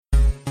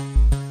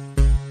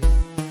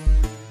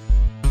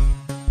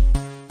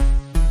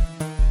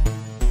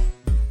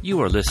You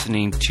are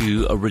listening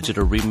to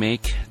Original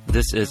Remake.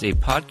 This is a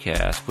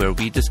podcast where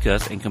we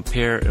discuss and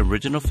compare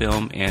original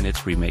film and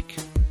its remake.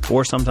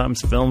 Or sometimes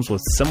films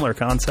with similar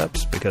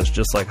concepts, because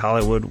just like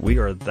Hollywood, we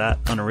are that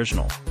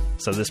unoriginal.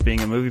 So this being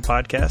a movie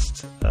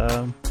podcast,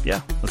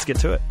 let's get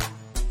to it.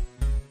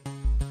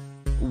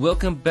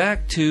 Welcome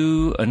back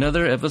to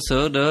another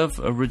episode of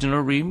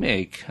Original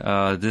Remake.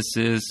 This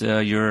is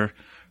your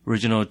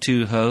Original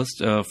 2 host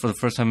for the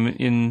first time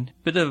in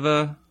a bit of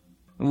a...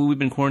 We've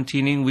been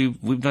quarantining.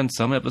 We've done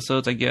some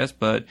episodes, I guess,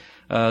 but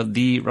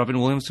the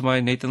Robin Williams to my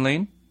Nathan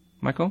Lane.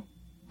 Michael?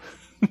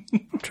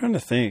 I'm trying to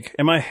think.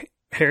 Am I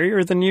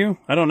hairier than you?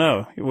 I don't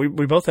know.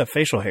 We both have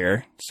facial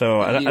hair,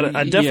 so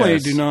I definitely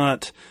do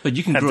not. But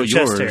you can have grow the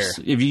chest yours.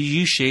 hair. If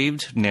you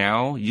shaved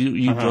now,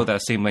 you grow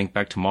that same length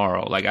back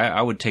tomorrow. Like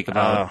I would take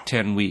about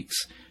 10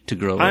 weeks to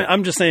grow it.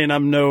 I'm just saying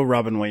I'm no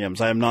Robin Williams.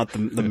 I am not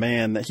the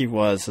man that he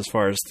was as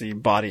far as the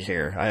body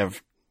hair. I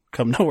have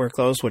come nowhere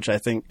close, which I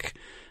think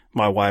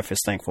my wife is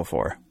thankful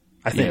for.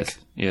 I think.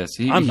 Yes.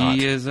 I'm not.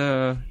 He is.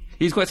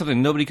 He's quite something.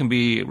 Nobody can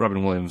be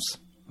Robin Williams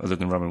other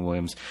than Robin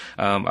Williams.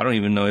 I don't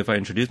even know if I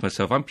introduced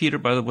myself. I'm Peter,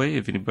 by the way,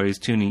 if anybody's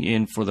tuning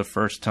in for the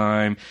first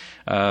time.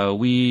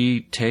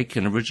 We take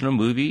an original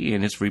movie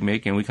and its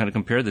remake, and we kind of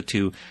compare the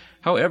two.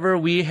 However,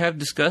 we have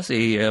discussed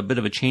a bit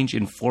of a change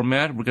in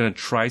format. We're going to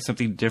try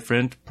something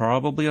different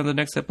probably on the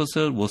next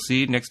episode. We'll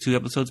see. Next 2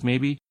 episodes,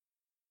 maybe.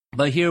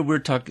 But here we're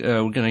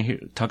going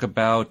to talk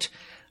about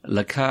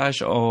La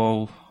Cage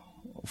aux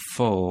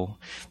Folles.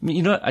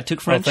 You know what? I took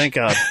French. Oh, thank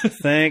God.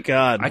 Thank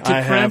God. I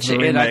took French,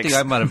 and I think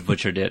I might have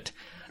butchered it.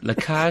 La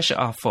Cage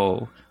aux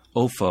Folles.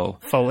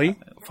 Foley?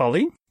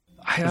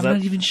 I'm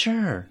not even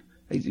sure.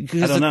 I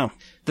don't know.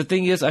 The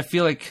thing is, I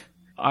feel like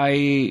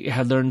I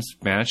had learned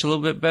Spanish a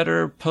little bit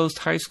better post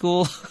high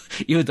school,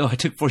 even though I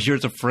took 4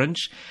 years of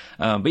French.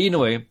 But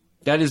anyway,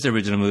 that is the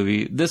original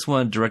movie. This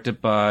one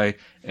directed by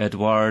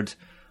Edouard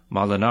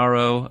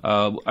Molinaro.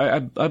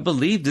 I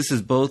believe this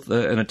is both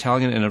an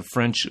Italian and a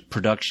French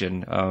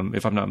production,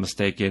 if I'm not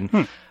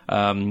mistaken.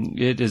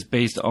 It is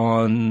based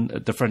on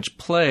the French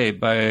play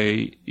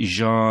by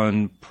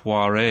Jean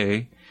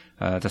Poiret.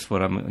 That's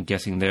what I'm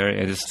guessing there.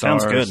 And it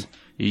stars, sounds good.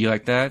 You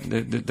like that?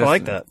 I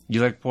like that.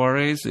 You like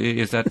Poirets?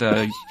 Is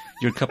that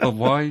your cup of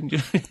wine?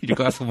 Your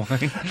glass of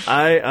wine?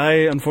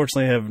 I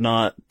unfortunately have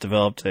not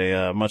developed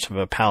a much of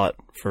a palate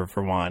for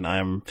wine.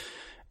 I'm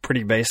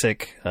pretty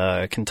basic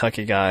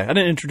Kentucky guy. I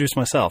didn't introduce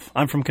myself.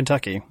 I'm from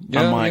Kentucky.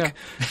 I'm Mike.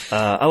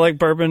 Yeah. I like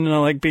bourbon and I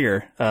like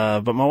beer.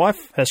 But my wife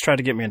has tried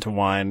to get me into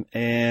wine,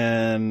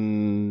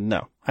 and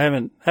no, I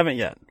haven't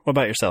yet. What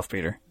about yourself,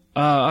 Peter?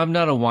 I'm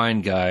not a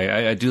wine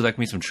guy. I do like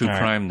me some true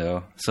crime,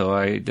 though. So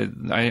I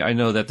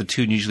know that the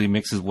two usually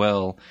mixes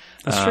well.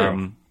 That's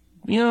true.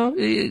 You know,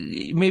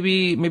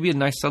 maybe a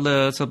nice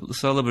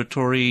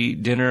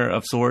celebratory dinner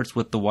of sorts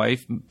with the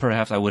wife.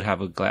 Perhaps I would have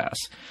a glass.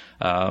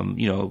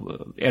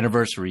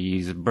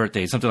 Anniversaries,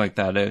 birthdays, something like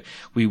that.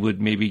 We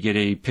would maybe get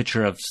a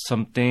pitcher of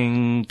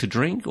something to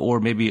drink, or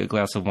maybe a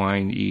glass of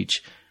wine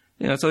each.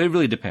 So it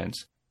really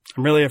depends.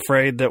 I'm really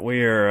afraid that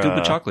we are do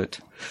the chocolate.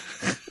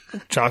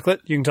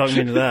 Chocolate? You can talk me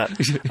into that.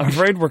 I'm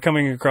afraid we're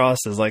coming across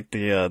as like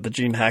the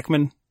Gene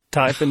Hackman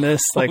type in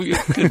this, like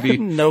could be.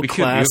 No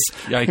class,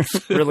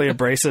 really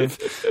abrasive.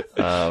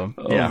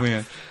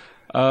 Man,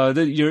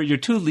 your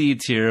 2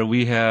 leads here.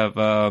 We have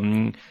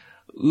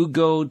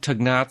Ugo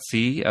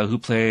Tognazzi, who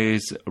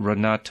plays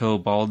Renato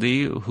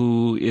Baldi,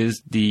 who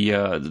is the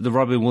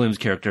Robin Williams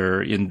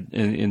character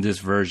in this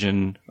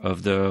version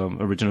of the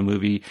original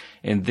movie,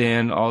 and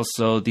then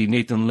also the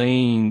Nathan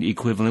Lane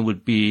equivalent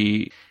would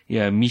be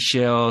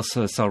Michel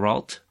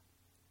Sarrault.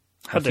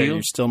 How dare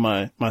you steal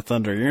my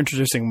thunder? You're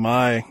introducing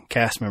my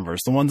cast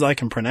members, the ones I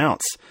can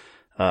pronounce.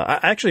 I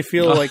actually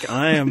feel like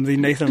I am the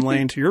Nathan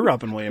Lane to your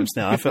Robin Williams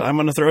now. I'm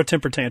going to throw a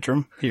temper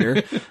tantrum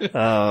here.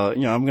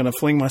 I'm going to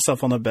fling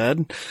myself on the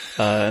bed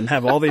and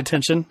have all the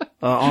attention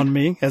on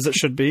me, as it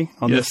should be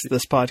on this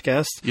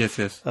podcast. Yes.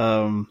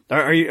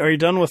 Are you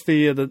done with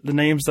the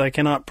names that I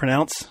cannot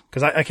pronounce?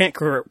 Because I can't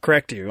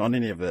correct you on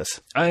any of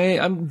this.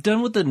 I'm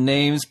done with the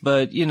names,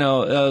 but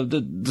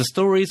the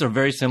stories are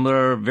very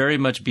similar, very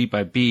much beat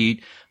by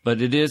beat.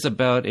 But it is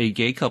about a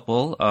gay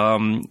couple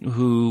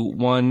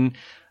who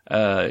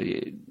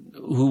I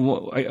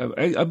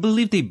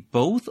believe they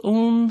both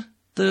own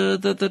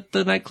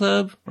the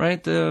nightclub,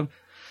 right? I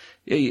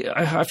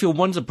feel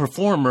one's a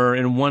performer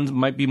and one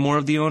might be more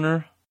of the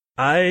owner.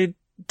 I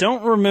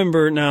don't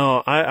remember.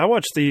 Now, I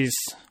watched these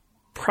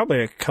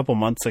probably a couple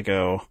months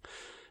ago,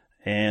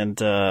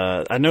 and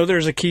I know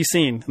there's a key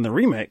scene in the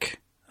remake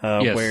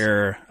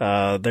where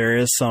there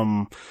is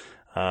some,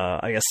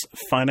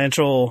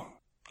 financial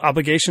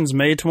obligations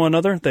made to one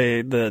another.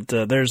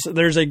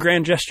 There's a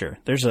grand gesture.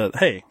 There's a,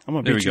 hey, I'm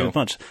gonna beat you with a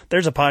punch.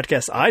 There's a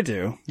podcast I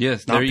do.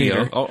 Yes, there you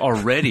go.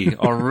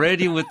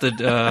 Already with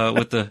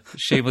the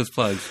shameless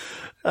plugs.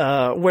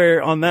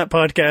 Where on that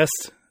podcast,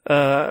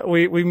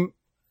 we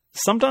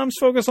sometimes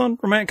focus on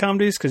romantic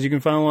comedies because you can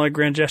find a lot of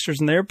grand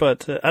gestures in there.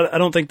 But I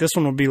don't think this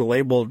one will be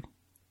labeled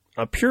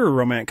a pure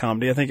romantic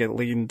comedy. I think it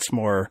leans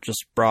more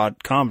just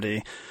broad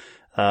comedy.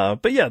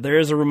 But yeah, there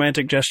is a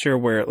romantic gesture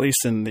where, at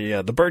least in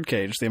the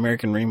Birdcage, the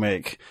American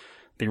remake,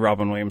 the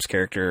Robin Williams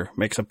character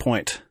makes a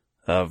point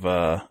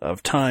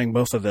of tying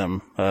both of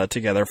them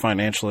together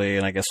financially,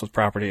 and I guess with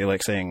property,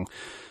 like saying,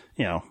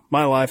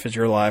 my life is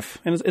your life,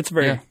 and it's a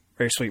very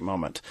very sweet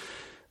moment.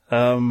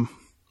 All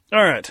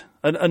right,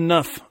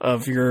 enough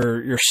of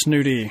your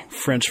snooty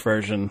French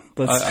version.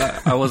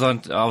 I was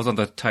on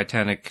the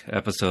Titanic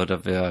episode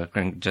of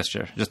Grand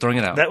Gesture. Just throwing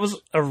it out. That was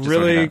a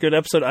really good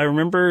episode. I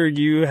remember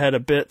you had a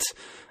bit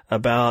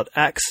about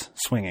axe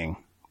swinging.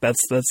 That's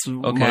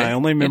my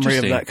only memory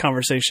of that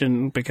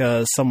conversation,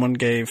 because someone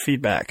gave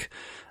feedback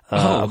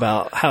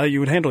about how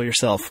you would handle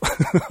yourself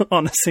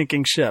on a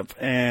sinking ship,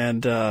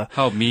 and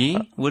how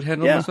me would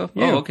handle myself.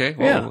 You. Oh, okay.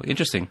 Well,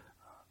 interesting.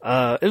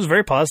 It was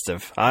very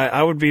positive.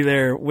 I would be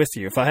there with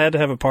you. If I had to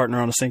have a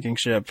partner on a sinking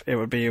ship, it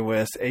would be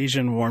with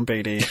Asian Warren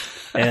Beatty,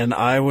 and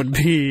I would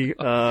be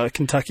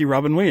Kentucky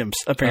Robin Williams,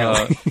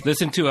 apparently.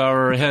 Listen to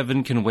our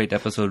Heaven Can Wait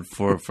episode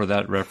for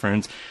that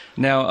reference.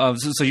 Now,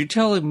 so you're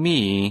telling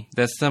me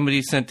that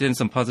somebody sent in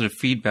some positive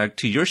feedback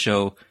to your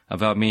show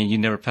about me, and you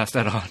never passed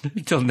that on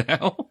until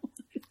now?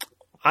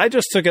 I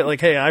just took it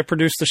like, hey, I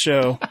produced the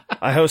show.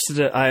 I hosted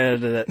it. I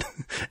edited it.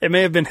 It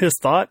may have been his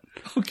thought.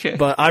 Okay.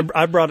 But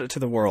I brought it to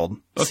the world.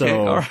 Okay.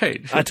 So all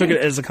right. I took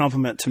it as a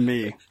compliment to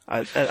me.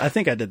 I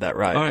think I did that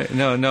right. All right.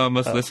 No, I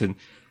must listen.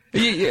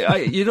 This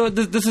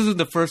isn't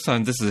the first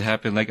time this has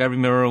happened. Like, I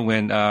remember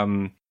when,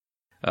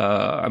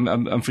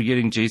 I'm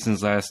forgetting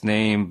Jason's last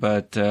name,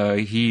 but,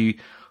 he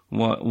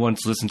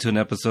once listened to an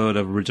episode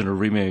of Original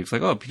Remakes,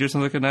 like, oh, Peter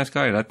sounds like a nice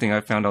guy. And I think I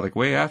found out, like,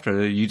 way after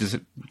that you just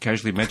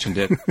casually mentioned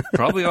it,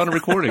 probably on a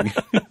recording.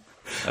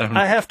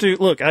 I have to,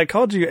 look, I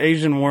called you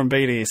Asian Warren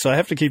Beatty, so I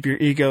have to keep your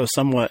ego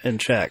somewhat in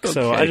check. Okay.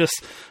 So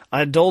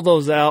I dole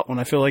those out when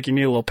I feel like you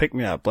need a little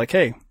pick-me-up. Like,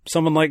 hey,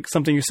 someone like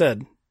something you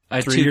said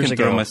 3 years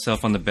ago. Throw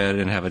myself on the bed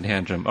and have a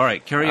tantrum. All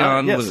right, carry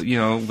on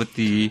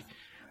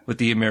with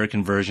the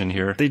American version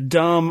here. The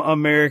dumb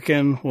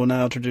American will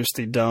now introduce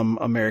the dumb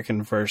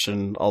American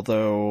version,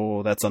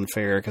 although that's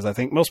unfair because I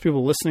think most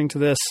people listening to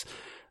this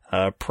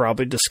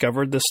probably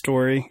discovered this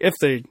story, if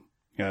they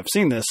have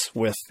seen this,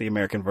 with the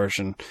American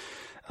version.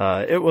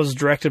 It was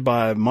directed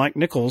by Mike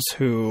Nichols,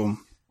 who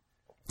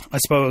I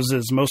suppose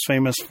is most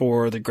famous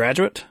for The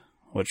Graduate,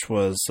 which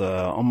was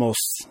almost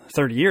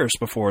 30 years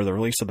before the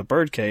release of The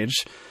Birdcage.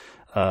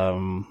 He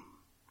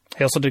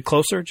also did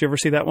Closer. Did you ever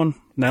see that one?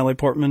 Natalie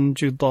Portman,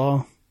 Jude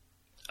Law.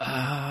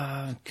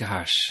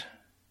 Gosh.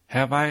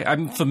 Have I?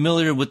 I'm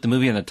familiar with the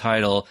movie and the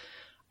title.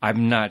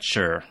 I'm not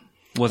sure.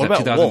 Was it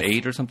 2008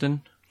 Wolf? Or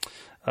something?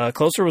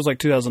 Closer was like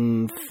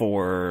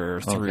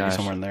 2004, 3,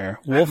 somewhere in there.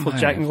 Wolf with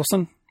Jack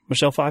Nicholson,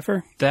 Michelle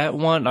Pfeiffer. That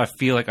one, I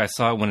feel like I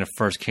saw it when it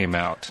first came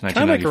out, 1994.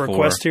 Can I make a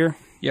request here?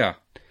 Yeah.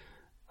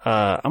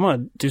 I'm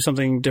going to do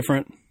something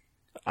different.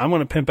 I'm going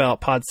to pimp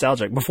out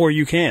Podstalgic before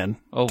you can.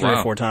 3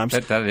 or 4 times.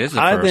 That is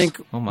a I first. think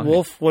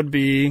Wolf would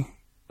be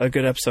a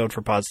good episode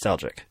for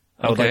Podstalgic.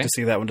 I would like to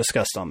see that one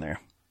discussed on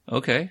there.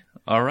 Okay.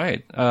 All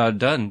right.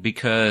 Done.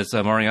 Because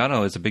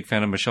Mariano is a big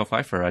fan of Michelle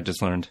Pfeiffer, I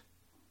just learned.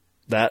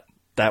 That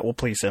will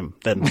please him,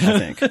 then,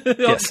 I think.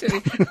 Yes.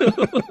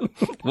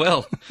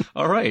 Well,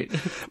 all right.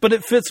 But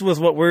it fits with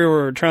what we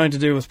were trying to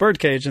do with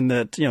Birdcage, in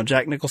that,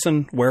 Jack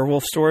Nicholson,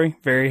 werewolf story,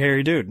 very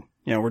hairy dude.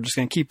 We're just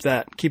going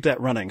to keep that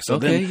running. So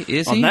then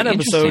on that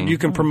episode, you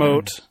can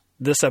promote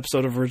this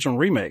episode of Original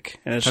Remake.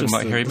 And it's just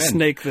the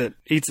snake that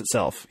eats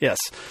itself. Yes.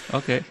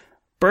 Okay.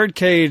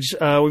 Birdcage,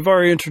 we've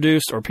already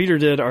introduced, or Peter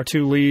did, our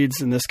 2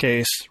 leads. In this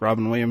case,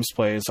 Robin Williams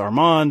plays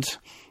Armand,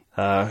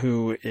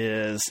 who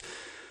is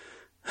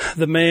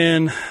the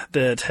man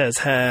that has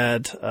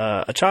had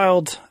a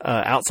child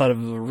outside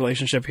of the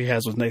relationship he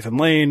has with Nathan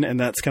Lane, and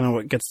that's kind of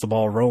what gets the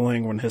ball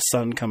rolling when his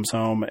son comes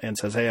home and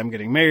says, hey, I'm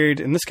getting married.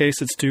 In this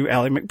case, it's to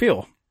Ally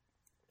McBeal.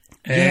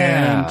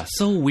 Yeah,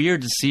 so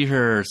weird to see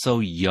her so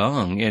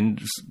young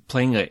and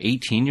playing an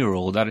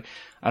 18-year-old.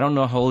 I don't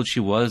know how old she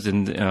was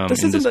in this movie.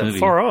 This isn't that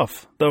far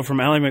off, though, from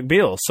Ally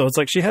McBeal. So it's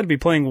like she had to be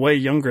playing way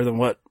younger than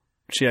what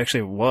she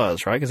actually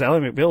was, right? Because Ally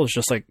McBeal is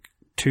just like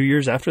 2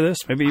 years after this,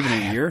 maybe even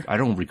a year. I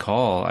don't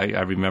recall. I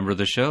remember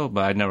the show,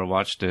 but I never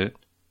watched it.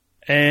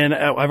 And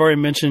I've already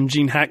mentioned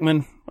Gene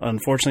Hackman,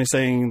 unfortunately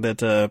saying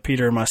that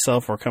Peter and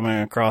myself were coming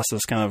across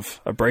as kind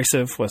of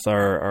abrasive with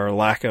our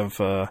lack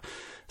of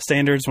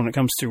standards when it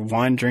comes to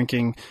wine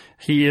drinking.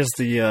 He is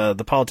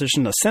the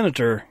politician, the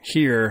senator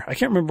here. I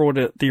can't remember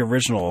what the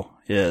original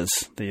is,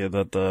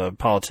 the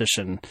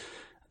politician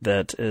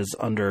that is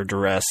under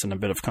duress and a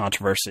bit of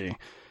controversy.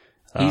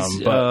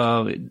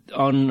 But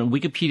on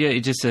Wikipedia,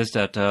 it just says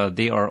that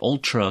they are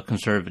ultra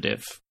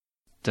conservative.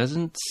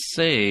 Doesn't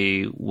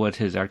say what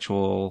his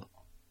actual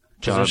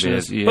job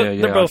is. Yeah,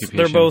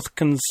 they're both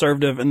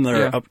conservative and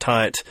they're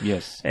uptight.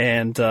 Yes,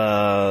 and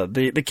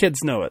the kids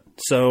know it.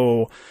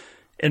 So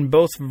in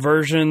both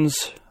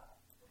versions,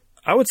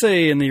 I would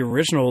say in the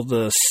original,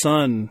 the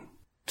son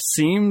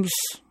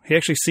he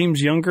actually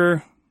seems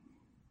younger,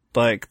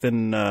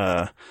 than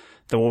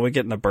than what we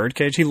get in the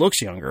Birdcage. He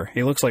looks younger.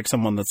 He looks like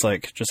someone that's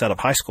like just out of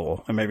high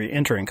school and maybe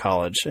entering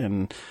college.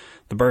 And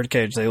the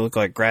Birdcage, they look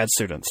like grad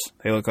students.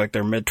 They look like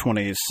they're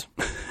mid-20s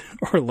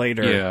or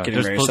later,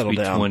 getting ready to settle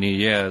down. 20,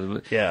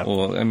 yeah.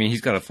 Well, I mean,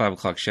 he's got a 5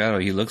 o'clock shadow.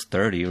 He looks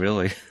 30,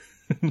 really.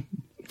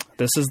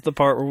 This is the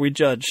part where we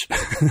judge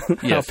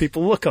how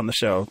people look on the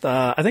show.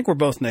 I think we're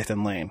both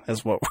Nathan Lane,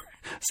 is what we're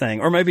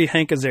saying. Or maybe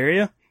Hank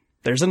Azaria.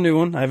 There's a new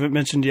one I haven't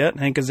mentioned yet.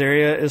 Hank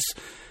Azaria is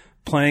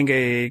playing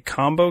a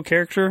combo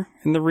character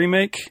in the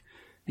remake.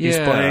 He's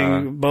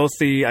playing both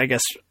the, I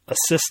guess,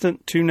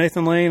 assistant to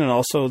Nathan Lane and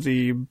also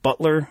the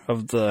butler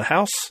of the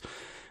house,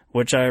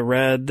 which I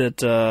read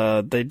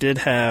that they did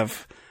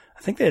have,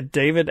 I think they had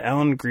David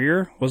Alan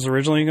Grier was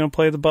originally going to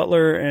play the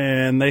butler,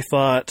 and they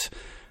thought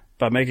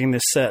by making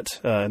this set,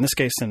 in this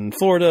case in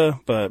Florida,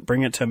 but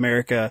bring it to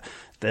America,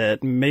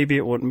 that maybe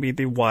it wouldn't be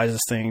the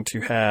wisest thing to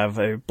have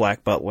a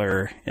black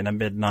butler in a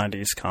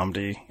mid-90s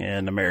comedy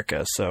in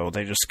America. So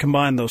they just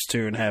combine those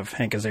two and have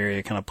Hank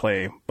Azaria kind of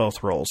play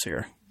both roles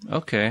here.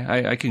 Okay,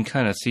 I can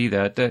kind of see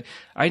that.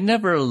 I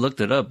never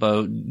looked it up,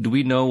 but do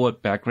we know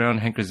what background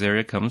Hank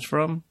Azaria comes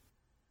from?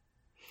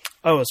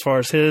 Oh, as far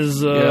as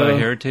his...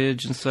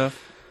 heritage and stuff?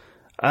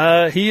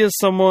 He is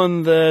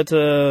someone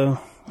that...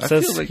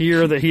 says like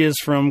here that he is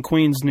from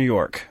Queens, New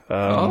York.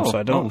 So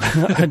I don't,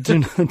 I do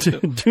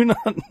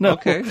not know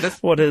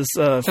what his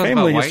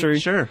family history.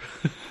 Sure.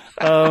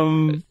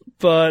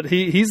 But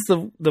he's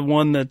the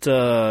one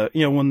that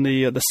when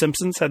the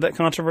Simpsons had that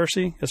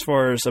controversy as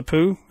far as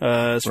Apu,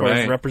 as far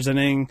as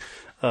representing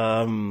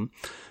small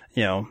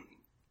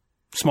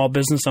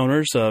business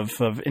owners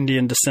of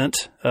Indian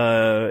descent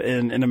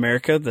in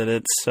America, that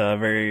it's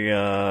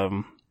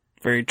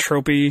very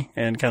tropey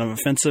and kind of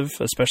offensive,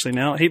 especially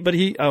now. I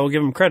will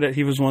give him credit.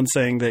 He was one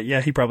saying that,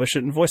 he probably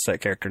shouldn't voice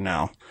that character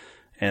now.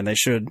 And they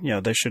should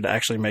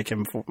actually make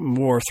him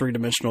more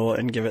three-dimensional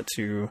and give it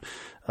to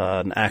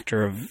an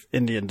actor of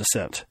Indian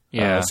descent.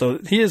 Yeah. So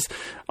he is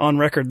on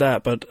record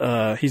that, but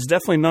he's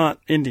definitely not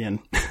Indian.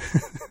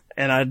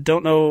 And I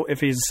don't know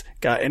if he's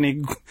got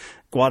any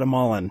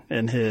Guatemalan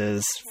in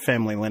his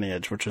family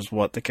lineage, which is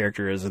what the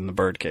character is in the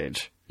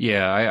Birdcage.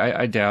 Yeah,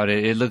 I doubt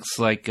it. It looks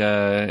like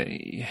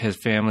his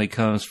family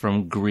comes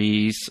from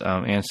Greece.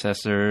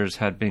 Ancestors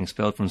had been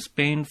expelled from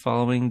Spain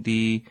following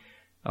the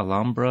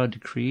Alhambra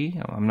decree.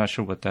 I'm not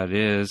sure what that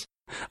is.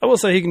 I will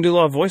say he can do a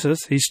lot of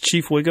voices. He's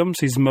Chief Wiggums.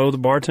 He's Mo the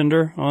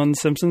bartender on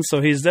Simpsons. So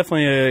he's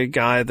definitely a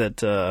guy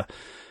that,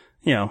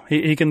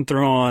 he can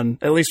throw on,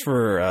 at least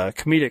for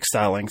comedic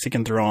stylings, he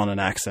can throw on an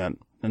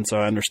accent. And so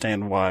I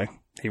understand why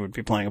he would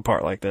be playing a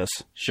part like this.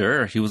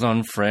 Sure. He was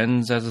on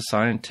Friends as a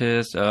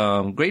scientist.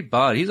 Great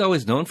body. He's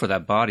always known for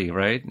that body,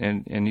 right?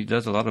 And he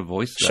does a lot of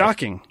voice stuff.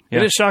 Shocking. Yeah.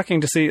 It is shocking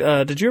to see.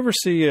 Did you ever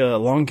see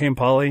Along Came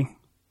Polly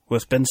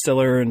with Ben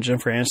Stiller and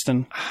Jennifer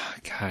Aniston?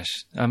 Gosh,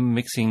 I'm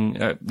mixing.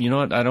 You know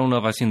what? I don't know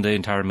if I've seen the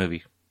entire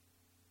movie.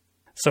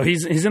 So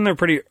he's in there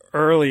pretty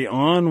early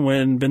on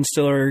when Ben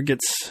Stiller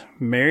gets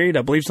married.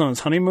 I believe he's on his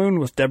honeymoon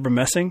with Deborah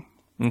Messing.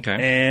 Okay.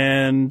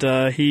 And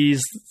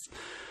he's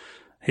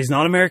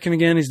not American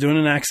again. He's doing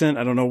an accent.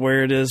 I don't know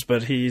where it is,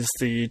 but he's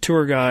the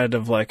tour guide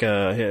of like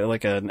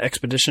an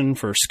expedition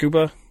for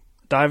scuba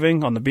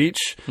diving on the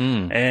beach.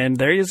 And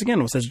there he is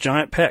again with his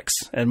giant pecs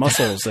and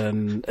muscles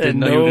and didn't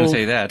know you were going to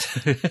say that.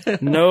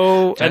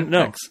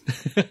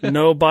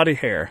 no body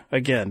hair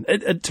again.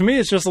 To me,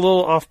 it's just a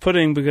little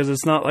off-putting because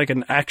it's not like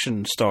an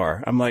action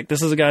star. I'm like,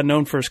 this is a guy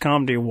known for his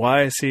comedy.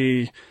 Why is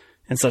he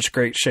in such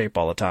great shape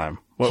all the time?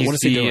 What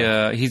is he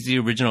doing? He's the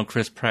original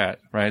Chris Pratt,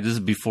 right? This is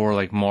before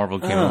like Marvel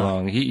came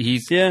along.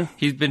 He's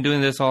been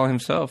doing this all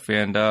himself,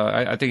 and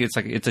I think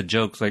it's a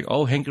joke. It's like,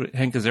 oh, Hank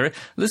Azaria,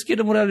 let's get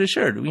him without his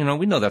shirt. We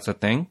know that's a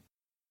thing.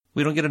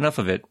 We don't get enough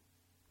of it.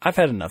 I've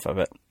had enough of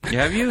it.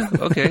 Have you?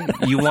 Okay,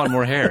 you want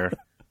more hair?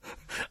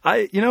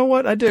 You know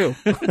what? I do.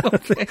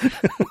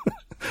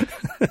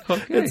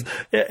 Okay.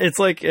 It's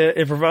like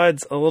it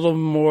provides a little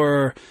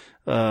more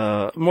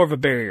of a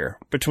barrier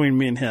between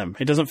me and him.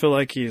 He doesn't feel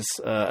like he's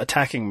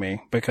attacking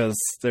me because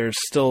there's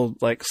still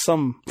like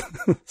some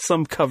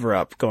cover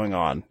up going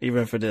on,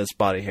 even if it is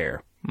body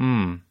hair.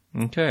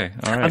 Okay.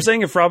 All right. I'm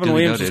saying if Robin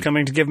Williams was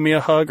coming to give me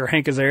a hug or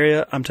Hank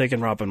Azaria, I'm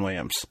taking Robin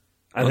Williams.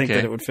 I think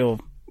that it would feel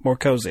more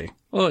cozy.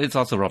 Well, it's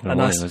also Robin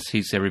Williams.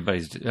 He's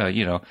everybody's,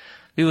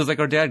 he was like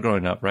our dad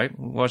growing up, right?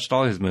 Watched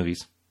all his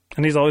movies.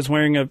 And he's always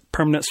wearing a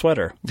permanent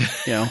sweater,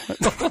 No.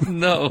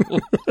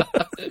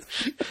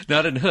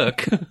 Not in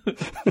Hook.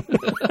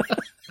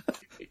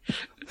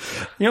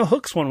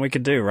 Hook's one we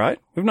could do, right?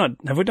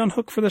 Have we done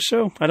Hook for this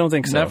show? I don't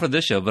think so. Not for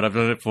this show, but I've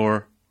done it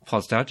for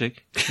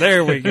Nostalgic.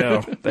 There we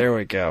go.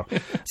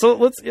 So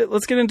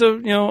let's get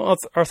into,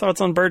 our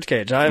thoughts on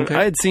Birdcage.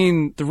 I had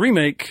seen the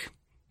remake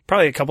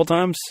probably a couple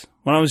times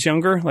when I was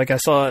younger. Like I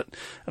saw it,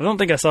 I don't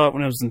think I saw it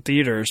when it was in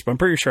theaters, but I'm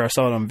pretty sure I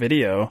saw it on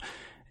video.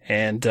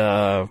 And,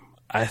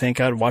 I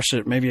think I'd watched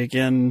it maybe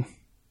again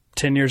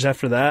 10 years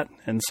after that.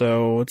 And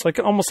so it's like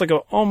almost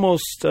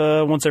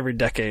once every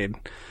decade.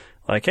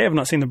 Like, hey, I've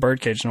not seen the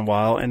Birdcage in a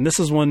while. And this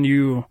is one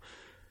you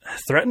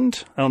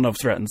threatened. I don't know if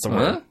threatened's the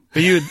word.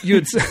 But you had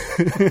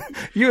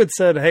you had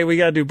said, "Hey, we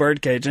got to do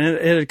Birdcage," and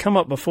it had come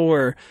up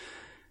before.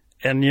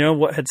 And you know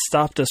what had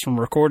stopped us from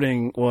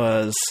recording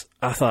was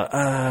I thought,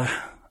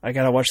 I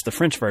got to watch the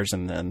French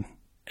version then,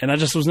 and I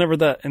just was never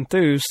that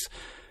enthused.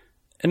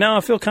 And now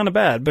I feel kind of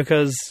bad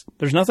because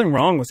there's nothing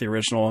wrong with the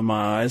original in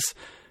my eyes.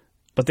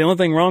 But the only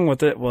thing wrong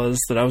with it was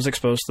that I was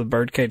exposed to the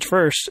Birdcage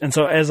first. And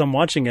so as I'm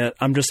watching it,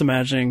 I'm just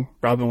imagining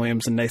Robin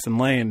Williams and Nathan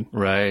Lane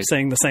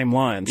saying the same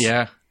lines.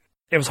 Yeah.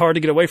 It was hard to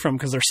get away from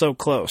because they're so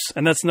close.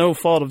 And that's no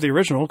fault of the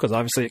original because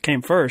obviously it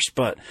came first,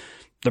 but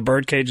the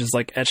Birdcage is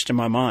like etched in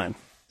my mind.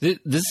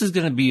 This is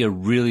going to be a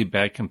really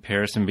bad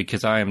comparison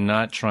because I am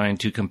not trying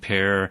to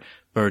compare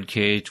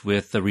Birdcage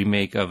with the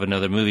remake of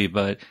another movie,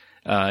 but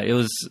it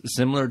was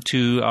similar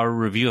to our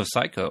review of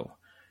Psycho.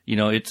 You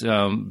know, it's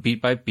beat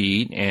by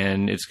beat,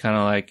 and it's kind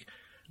of like,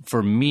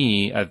 for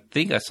me, I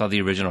think I saw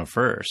the original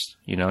first,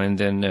 you know, and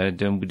then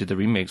we did the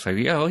remakes. Like,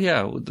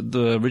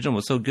 the original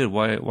was so good.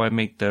 Why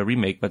make the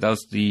remake? But that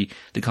was the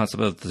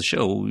concept of the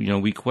show. You know,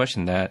 we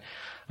questioned that.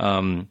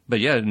 But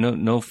yeah,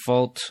 no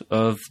fault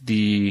of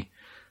the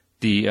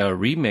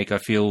remake. I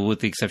feel,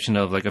 with the exception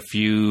of like a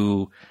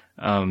few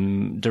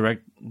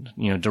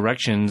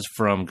directions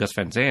from Gus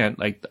Van Sant.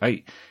 Like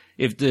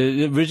if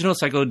the original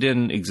Psycho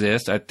didn't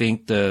exist, I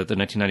think the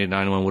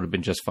 1999 one would have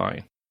been just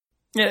fine.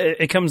 Yeah,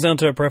 it comes down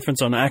to a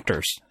preference on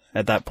actors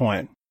at that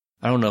point.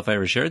 I don't know if I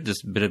ever shared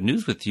this bit of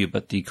news with you,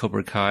 but the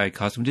Cobra Kai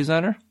costume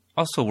designer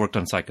also worked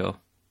on Psycho.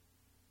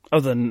 Oh,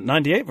 the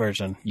 98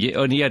 version?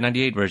 Yeah,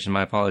 98 version.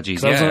 My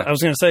apologies. I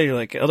was going to say,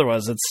 like,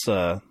 otherwise it's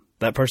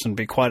that person would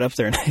be quite up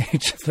there in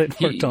age if they'd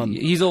worked on...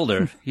 He's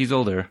older.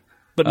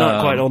 But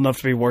not quite old enough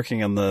to be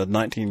working on the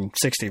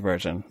 1960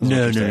 version.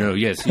 No.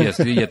 Yes. Yeah,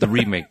 the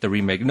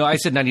remake. No, I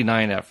said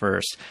 99 at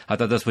first. I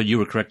thought that's what you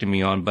were correcting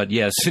me on. But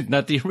yes,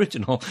 not the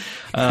original.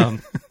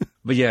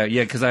 But yeah,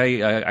 because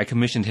I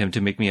commissioned him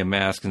to make me a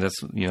mask. And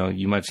that's, you know,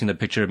 you might have seen the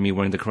picture of me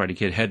wearing the Karate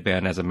Kid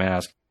headband as a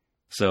mask.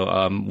 So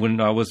when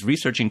I was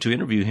researching to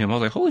interview him, I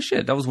was like, holy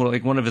shit, that was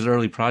one of his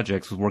early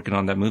projects, was working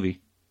on that movie.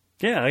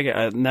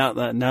 Yeah,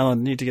 now I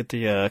need to get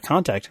the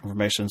contact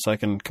information so I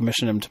can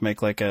commission him to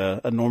make like a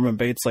Norman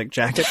Bates like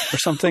jacket or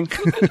something,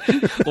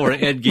 or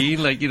Ed Gein.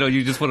 Like, you know,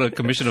 you just want to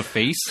commission a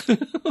face.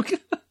 Okay.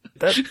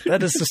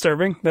 That is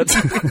disturbing. That's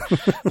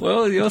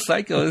well, you know,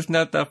 Psycho is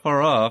not that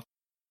far off.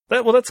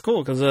 That's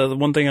cool because the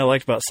one thing I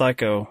liked about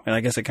Psycho, and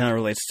I guess it kind of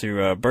relates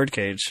to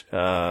Birdcage,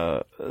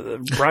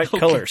 bright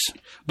colors,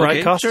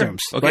 bright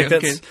costumes. Sure.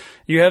 Okay,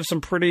 you have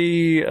some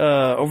pretty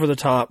over the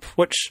top,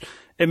 which.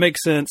 It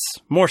makes sense,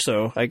 more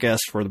so, I guess,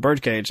 for the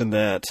Birdcage in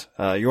that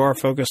you are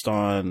focused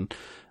on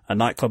a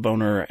nightclub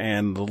owner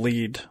and the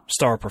lead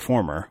star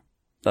performer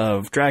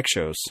of drag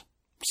shows.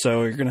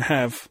 So you're going to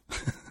have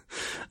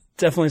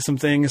definitely some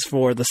things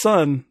for the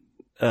son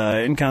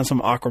in kind of some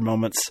awkward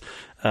moments,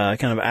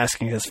 kind of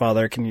asking his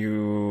father, can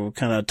you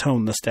kind of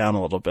tone this down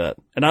a little bit?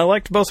 And I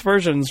liked both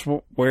versions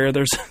where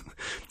there's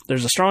a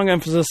strong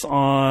emphasis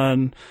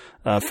on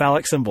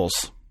phallic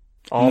symbols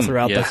all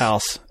throughout the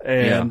house.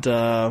 And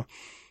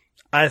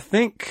I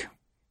think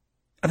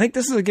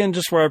this is again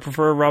just where I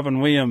prefer Robin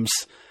Williams,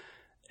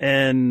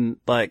 and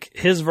like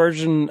his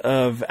version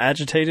of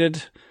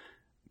Agitated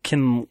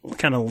can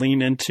kind of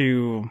lean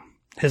into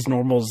his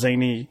normal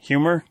zany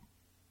humor,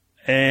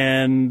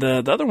 and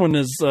the other one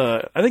is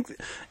I think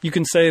you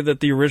can say that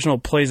the original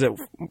plays it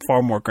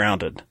far more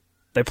grounded.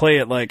 They play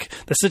it like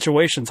the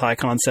situation's high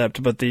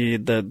concept, but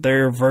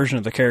their version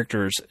of the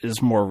characters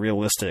is more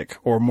realistic,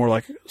 or more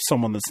like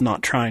someone that's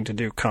not trying to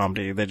do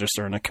comedy. They just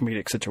are in a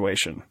comedic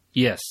situation.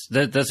 Yes,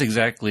 that's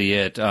exactly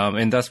it.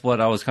 And that's what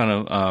I was kind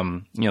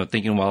of,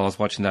 thinking while I was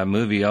watching that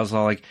movie. I was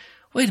all like,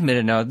 wait a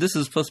minute now, this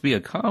is supposed to be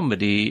a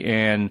comedy,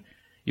 and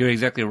you're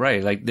exactly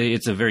right. Like,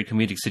 it's a very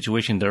comedic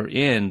situation they're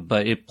in,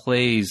 but it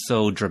plays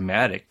so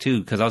dramatic too.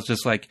 Because I was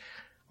just like,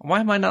 why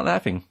am I not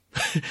laughing?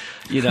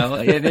 You know,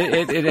 and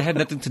it had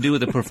nothing to do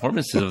with the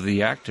performances of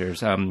the actors.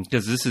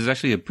 Because this is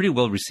actually a pretty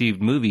well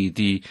received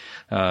movie.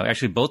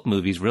 Actually both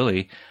movies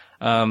really,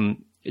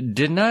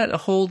 did not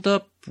hold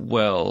up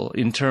well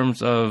in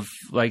terms of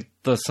like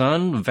the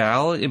son,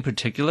 Val in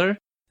particular.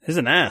 He's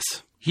an ass.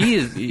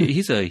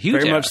 He's a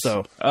huge very ass. much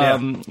so.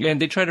 And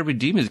they try to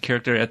redeem his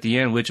character at the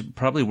end, which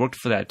probably worked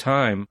for that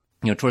time,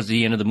 you know, towards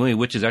the end of the movie,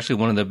 which is actually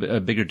one of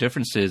the bigger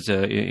differences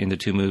in the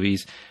two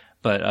movies.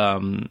 But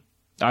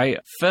I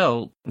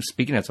felt,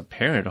 speaking as a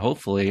parent,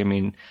 hopefully, I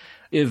mean,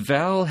 if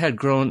Val had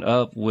grown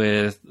up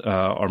with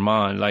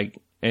Armand, like,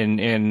 and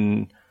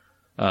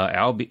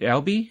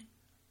Albie,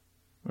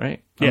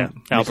 right? Yeah,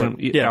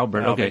 Albert.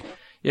 Albert, okay.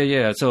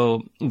 Yeah.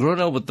 So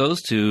growing up with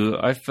those two,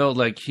 I felt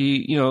like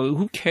he, you know,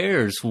 who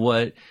cares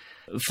what...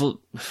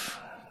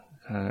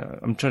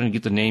 I'm trying to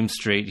get the name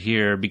straight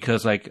here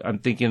because, like, I'm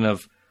thinking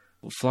of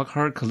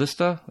Flockhart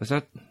Callista. Is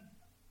that...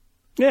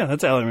 Yeah,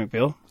 that's Ally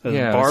McBeal.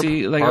 Barb,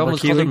 see, like, I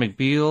almost called her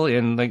McBeal,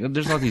 and like,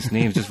 there's all these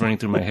names just running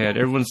through my head.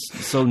 Everyone's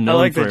so known. I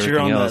like for that you're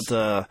on else.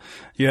 that.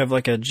 You have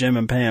like a Jim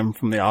and Pam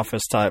from The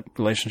Office type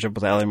relationship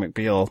with Ally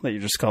McBeal that you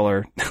just call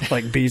her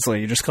like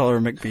Beasley. You just call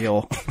her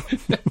McBeal.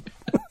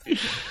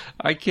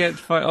 I can't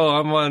find. Oh,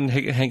 I'm on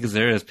Hank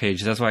Azaria's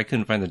page. That's why I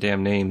couldn't find the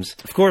damn names.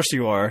 Of course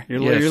you are.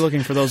 You're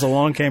looking for those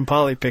Along Came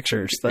Polly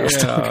pictures. That I was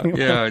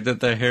talking about.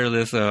 The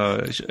hairless,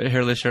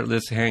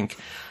 shirtless Hank.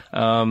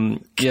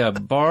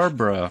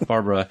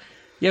 Barbara.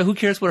 Yeah, who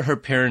cares what her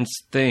parents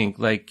think?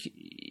 Like,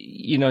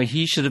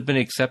 he should have been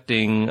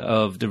accepting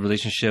of the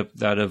relationship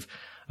that of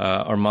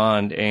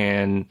Armand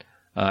and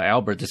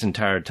Albert this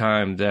entire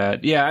time.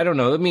 That, I don't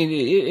know. I mean,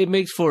 it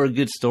makes for a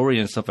good story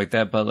and stuff like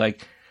that, but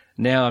like,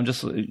 now I'm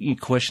just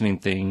questioning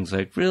things.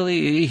 Like,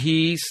 really,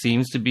 he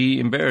seems to be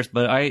embarrassed,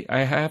 but I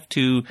have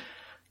to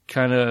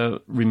kind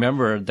of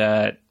remember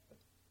that,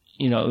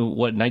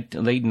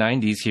 late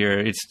 90s here,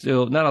 it's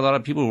still not a lot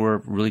of people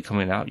were really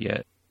coming out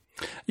yet.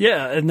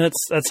 Yeah, and that's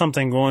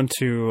something going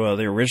to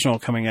the original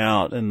coming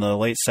out in the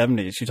late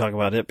 70s. You talk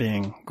about it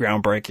being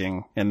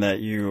groundbreaking and that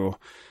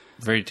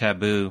very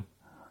taboo.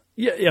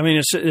 Yeah, I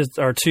mean, it's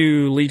our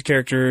two lead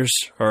characters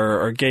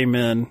are gay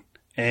men,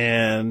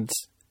 and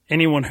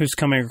anyone who's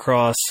coming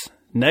across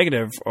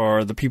negative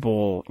are the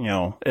people,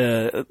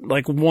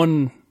 like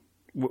when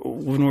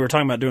we were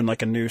talking about doing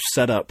like a new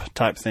setup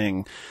type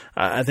thing,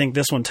 I think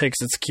this one takes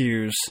its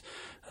cues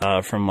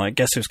from like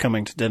Guess Who's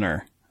Coming to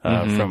Dinner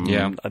from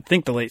I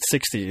think the late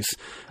 60s.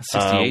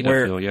 68, I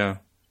feel,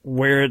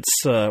 where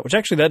it's which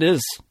actually that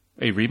is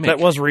a remake. That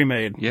was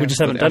remade. We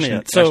just haven't done it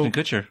yet. So Ashton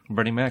Kutcher,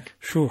 Bernie Mac.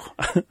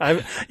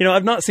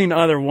 I've not seen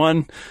either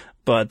one,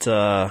 but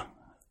I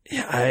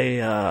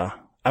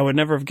would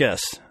never have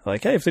guessed.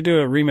 Like, hey, if they do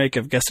a remake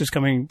of Guess Who's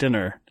Coming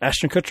Dinner,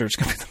 Ashton Kutcher is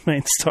going to be the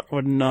main star.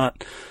 Would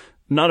not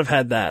have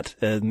had that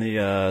in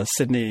the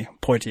Sidney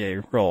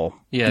Poitier role.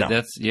 Yeah, no.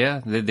 That's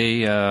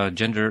they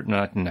gender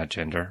not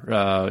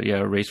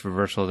gender. Race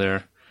reversal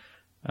there.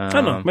 I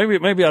don't know.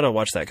 Maybe I ought to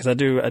watch that because I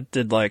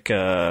did like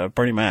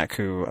Bernie Mac,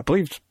 who I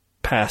believe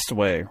passed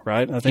away.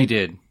 Right? I think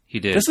he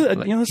did. This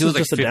is he was just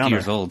like a 50 downer.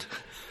 years old.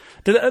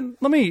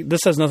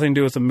 This has nothing to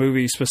do with the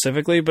movie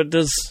specifically, but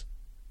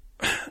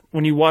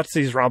when you watch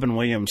these Robin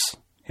Williams,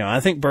 I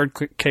think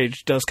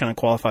Birdcage does kind of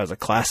qualify as a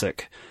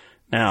classic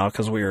now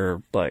because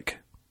we're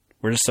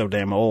just so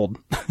damn old,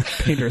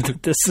 Peter,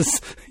 that this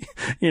is,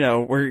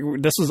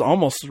 this has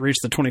almost reached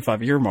the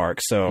 25-year mark.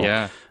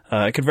 So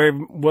it could very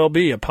well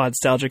be a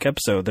Podstalgic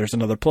episode. There's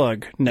another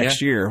plug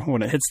next year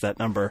when it hits that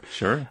number.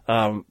 Sure.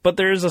 But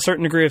there is a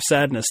certain degree of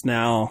sadness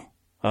now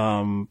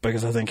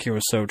because I think he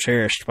was so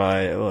cherished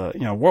by,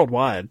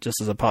 worldwide, just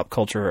as a pop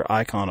culture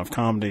icon of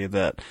comedy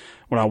that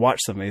when I watch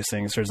some of these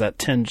things, there's that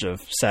tinge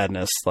of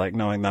sadness, like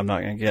knowing that I'm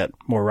not going to get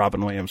more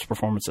Robin Williams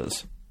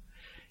performances.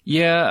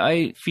 Yeah,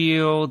 I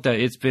feel that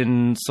it's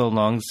been so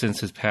long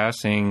since his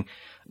passing.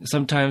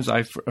 Sometimes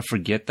I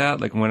forget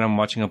that, like when I'm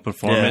watching a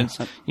performance,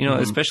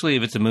 especially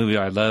if it's a movie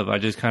I love, I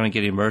just kind of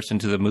get immersed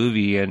into the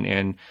movie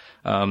and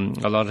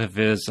a lot of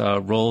his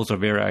roles are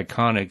very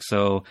iconic.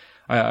 So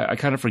I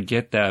kind of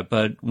forget that.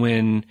 But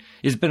when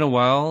it's been a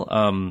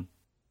while,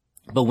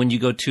 but when you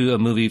go to a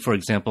movie, for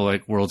example,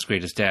 like World's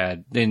Greatest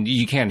Dad, then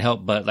you can't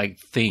help but like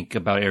think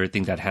about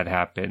everything that had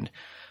happened.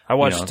 I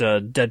watched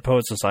Dead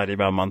Poets Society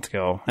about a month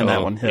ago, and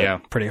that one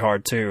hit pretty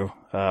hard too.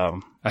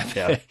 So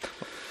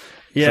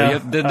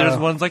there's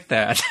ones like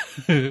that.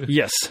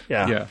 Yes,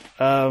 yeah.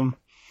 I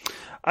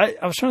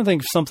was trying to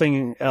think of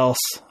something else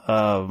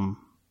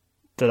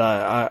that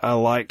I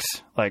liked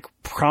like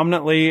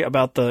prominently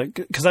about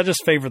because I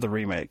just favor the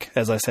remake,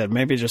 as I said,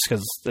 maybe just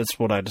because it's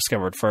what I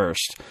discovered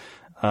first.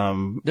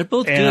 They're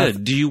both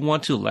good. Do you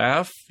want to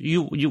laugh?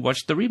 You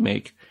watch the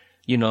remake.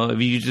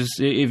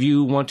 If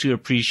you want to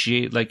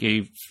appreciate like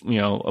a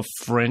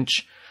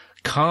French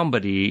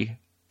comedy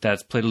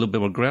that's played a little bit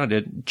more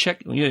grounded,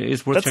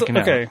 it's worth checking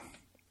out. Okay.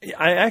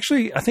 I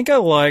think I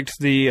liked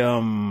the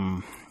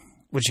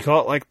what you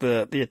call it, like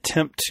the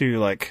attempt to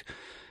like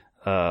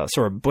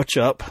sort of butch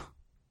up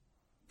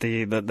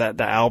the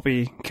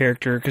Albie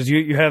character, because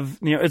you have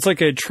it's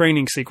like a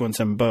training sequence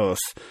in both.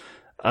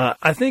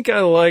 I think I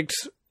liked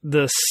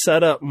the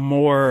setup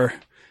more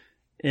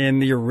in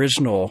the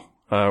original.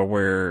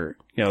 Where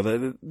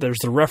there's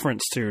the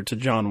reference to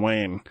John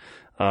Wayne,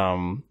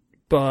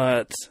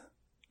 but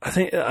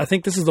I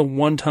think this is the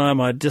one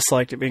time I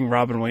disliked it being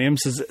Robin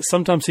Williams. Is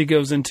sometimes he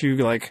goes into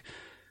like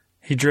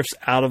he drifts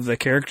out of the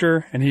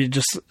character and he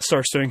just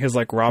starts doing his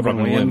like Robin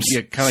Williams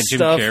kind of Jim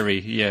stuff.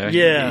 Carrey,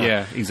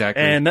 yeah,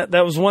 exactly. And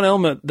that was one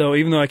element though.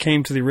 Even though I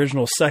came to the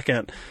original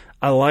second,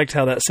 I liked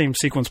how that same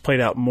sequence played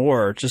out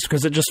more, just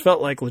because it just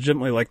felt like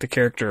legitimately like the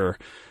character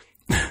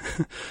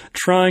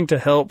trying to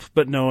help,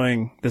 but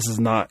knowing this is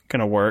not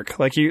going to work.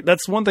 Like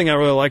that's one thing I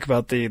really like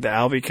about the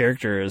Albie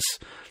character is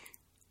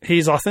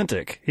he's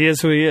authentic. He is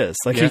who he is.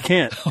 Like he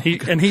can't.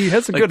 And he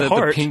has a like good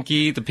heart.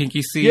 The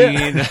pinky scene.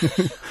 Yeah.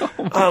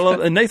 I love.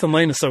 And Nathan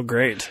Lane is so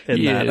great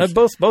in that.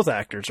 Both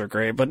actors are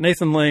great, but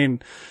Nathan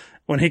Lane,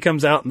 when he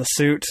comes out in the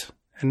suit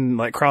and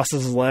like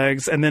crosses his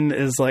legs and then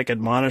is like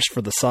admonished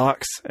for the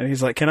socks, and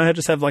he's like, "Can I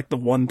just have like the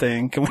one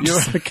thing? Can we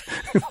just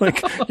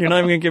like you're not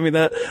even gonna give me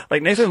that?"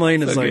 Like Nathan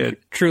Lane is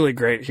truly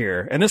great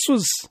here, and this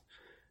was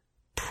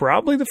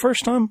probably the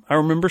first time I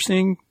remember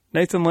seeing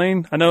Nathan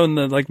Lane? I know in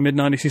the mid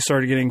 '90s he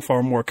started getting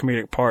far more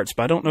comedic parts,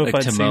 but I don't know if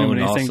I'd Timon seen him in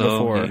anything also,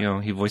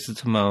 before. He voices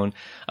Timon,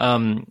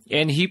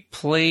 and he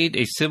played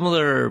a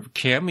similar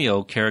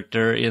cameo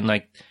character in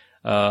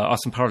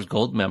Austin Powers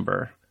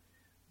Goldmember,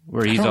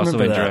 where he's also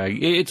in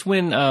drag. It's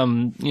when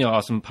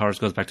Austin Powers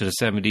goes back to the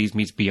 '70s,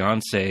 meets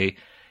Beyonce,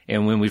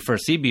 and when we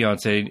first see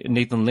Beyonce,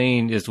 Nathan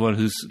Lane is the one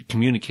who's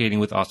communicating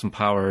with Austin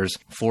Powers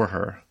for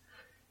her.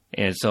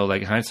 And so,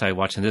 hindsight,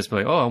 watching this,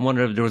 I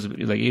wonder if there was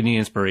any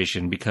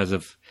inspiration because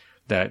of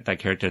that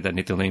character that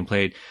Nathan Lane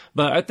played.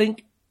 But I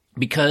think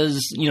because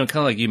kind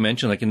of like you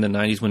mentioned, in the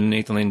 '90s when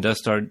Nathan Lane does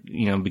start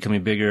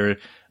becoming bigger,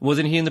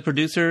 wasn't he in the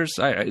producers?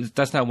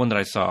 That's not one that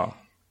I saw.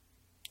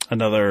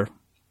 Another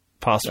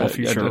possible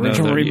future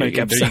original remake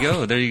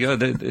episode. There you go.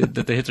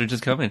 The hits are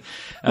just coming.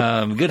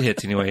 Good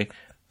hits anyway.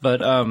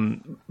 But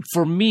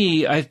for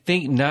me, I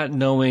think not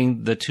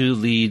knowing the two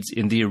leads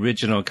in the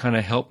original kind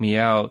of helped me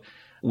out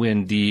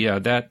when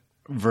that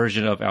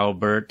version of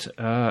Albert,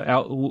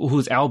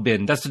 who's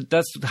Albin. That's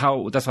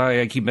how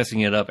I keep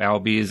messing it up.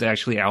 Albie is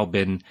actually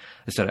Albin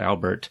instead of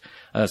Albert.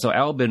 So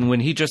Albin,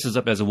 when he dresses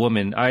up as a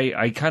woman,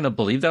 I kind of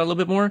believe that a little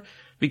bit more,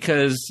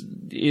 because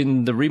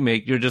in the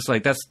remake you're just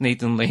that's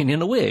Nathan Lane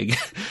in a wig,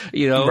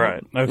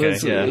 Right.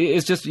 Okay.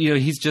 It's just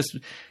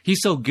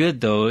he's so good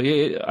though.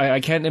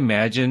 I can't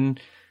imagine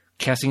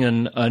casting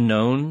an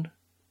unknown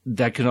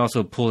that can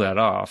also pull that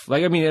off.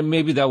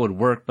 Maybe that would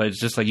work, but it's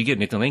just you get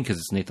Nathan Lane because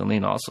it's Nathan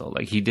Lane also.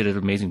 He did an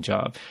amazing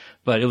job.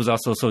 But it was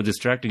also so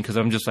distracting because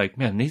I'm just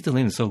man, Nathan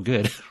Lane is so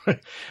good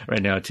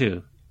right now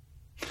too.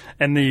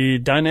 And the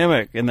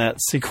dynamic in that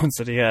sequence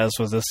that he has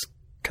with this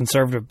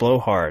conservative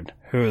blowhard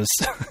who is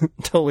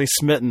totally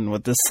smitten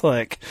with this,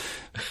 I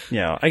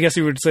guess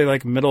you would say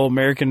middle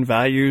American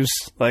values,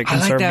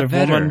 conservative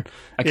woman.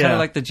 I kind of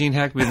like the Gene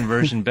Hackman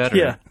version better.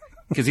 Yeah.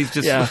 Because he's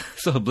just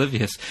so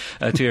oblivious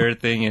to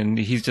everything, and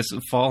he's just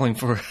falling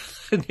for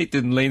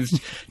Nathan Lane's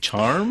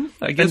charm,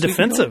 I guess. And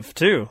defensive,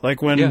 too.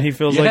 When he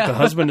feels the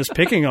husband is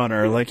picking on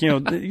her. You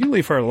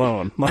leave her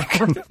alone.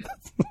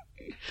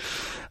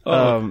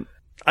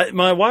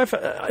 My wife,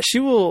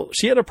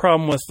 she had a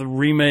problem with the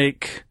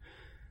remake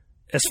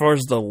as far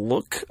as the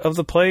look of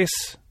the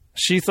place.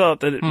 She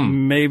thought that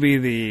maybe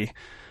the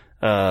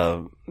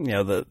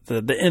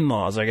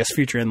in-laws, I guess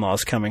future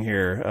in-laws coming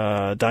here,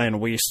 Diane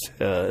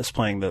Wiest is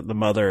playing the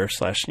mother /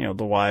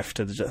 the wife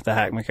to the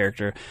Hackman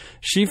character.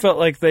 She felt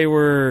like they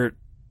were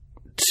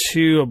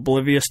too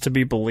oblivious to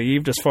be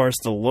believed as far as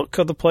the look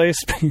of the place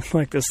being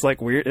this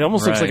weird. It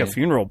almost looks like a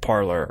funeral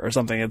parlor or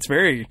something. It's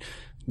very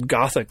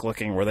gothic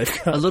looking where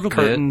they've got a little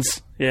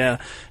curtains. Bit. Yeah,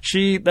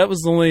 that was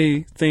the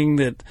only thing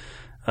that,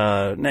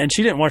 and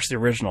she didn't watch the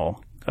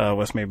original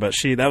with me, but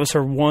that was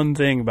her one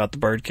thing about the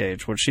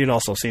birdcage, which she had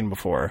also seen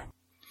before.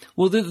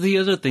 Well, the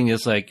other thing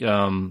is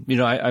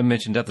I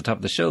mentioned at the top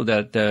of the show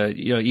that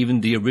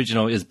even the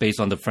original is based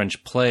on the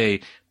French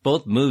play.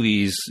 Both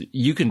movies,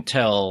 you can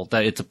tell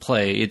that it's a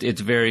play.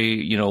 It's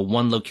very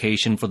one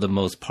location for the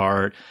most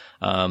part.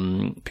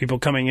 People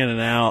coming in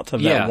and out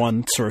of that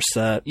one sort of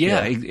set.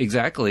 Yeah,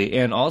 exactly.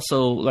 And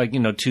also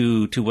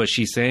to what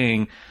she's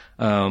saying.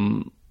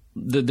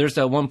 There's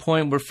that one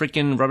point where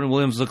freaking Robin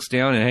Williams looks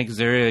down and Hank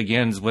Azaria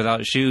again is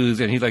without shoes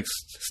and he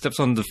steps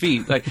on the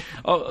feet.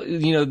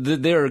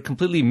 They're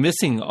completely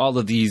missing all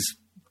of these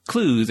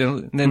clues,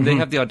 and then they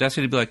have the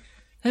audacity to be like,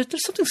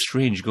 there's something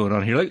strange going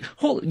on here.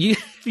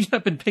 You've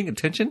not been paying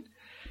attention.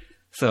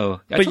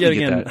 So, but yet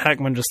again,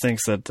 Hackman just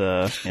thinks that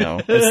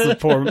it's the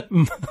poor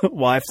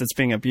wife that's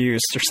being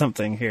abused or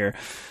something here.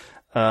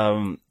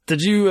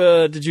 Did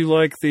you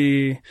like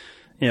the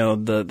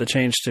the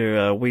change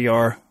to We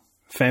Are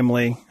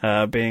Family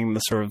being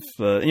the sort of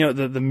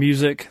the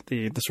music,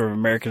 the sort of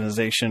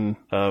Americanization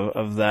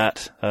of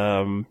that,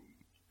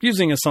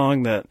 using a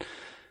song that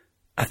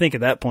I think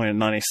at that point in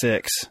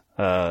 '96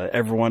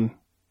 everyone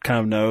kind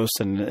of knows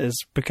and has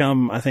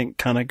become, I think,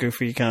 kind of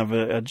goofy, kind of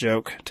a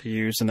joke to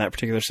use in that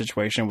particular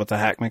situation with the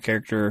Hackman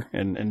character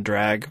and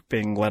drag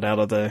being let out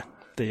of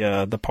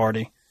the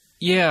party.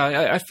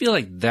 Yeah, I feel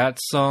like that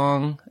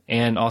song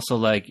and also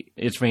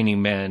It's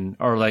Raining Men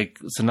are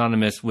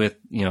synonymous with,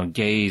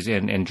 gays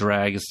and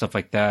drag and stuff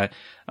like that.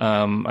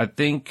 I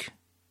think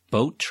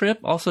Boat Trip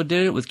also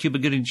did it with Cuba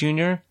Gooding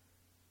Jr.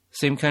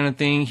 Same kind of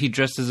thing. He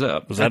dresses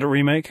up. Was that a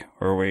remake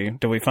or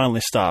did we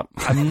finally stop?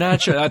 I'm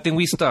not sure. I think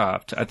we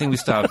stopped.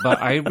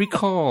 But I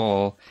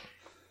recall,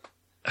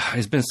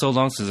 it's been so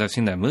long since I've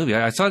seen that movie.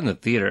 I saw it in the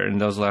theater and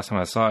that was the last time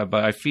I saw it,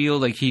 but I feel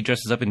like he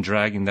dresses up in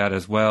drag in that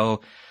as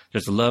well.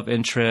 There's a love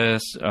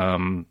interest,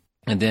 and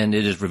then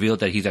it is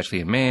revealed that he's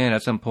actually a man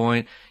at some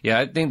point. Yeah,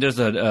 I think there's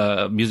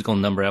a musical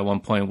number at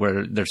one point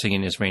where they're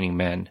singing It's Raining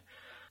Men.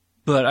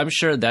 But I'm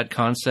sure that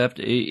concept,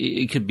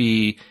 it could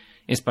be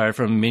inspired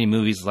from many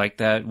movies like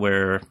that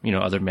where,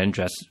 other men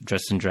dress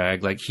in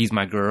drag. Like He's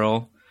My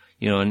Girl,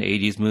 an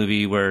 80s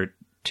movie where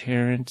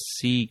Terrence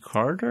C.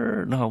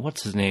 Carter? No,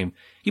 what's his name?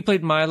 He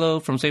played Milo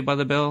from Saved by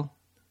the Bell.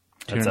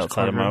 That's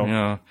outside of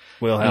my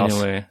wheelhouse.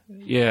 Anyway,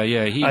 yeah.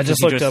 I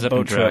just looked up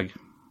Boat Trip.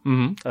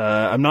 Mm-hmm.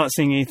 I'm not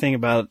seeing anything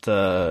about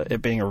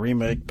it being a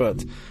remake,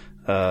 but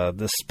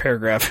this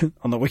paragraph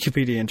on the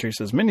Wikipedia entry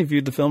says, many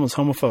viewed the film as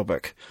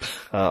homophobic,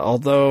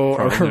 although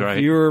Probably a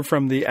reviewer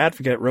from The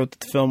Advocate wrote that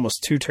the film was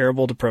too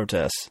terrible to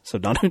protest. So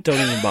don't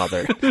even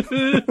bother.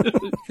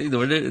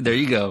 There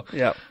you go.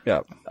 Yep.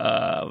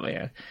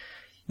 Man.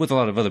 With a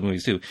lot of other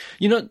movies too.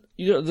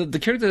 The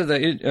character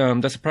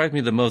that surprised me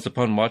the most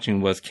upon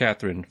watching was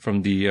Catherine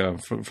from the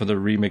for the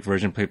remake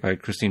version played by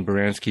Christine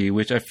Baranski,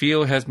 which I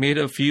feel has made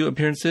a few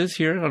appearances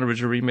here on the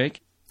original remake.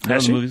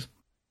 Has she? Movies.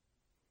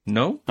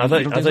 No, I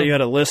thought you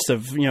had a list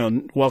of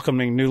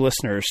welcoming new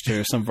listeners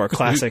to some of our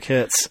classic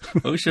hits.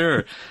 Oh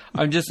sure,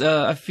 I'm just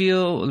I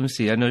feel. Let me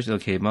see. I know.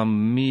 Okay, Mamma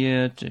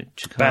Mia,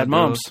 Chicago. Bad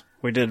Moms.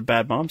 We did a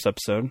Bad Moms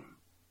episode.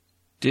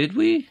 Did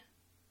we?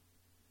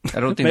 I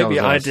don't think maybe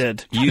that was I us.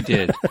 did. You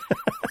did.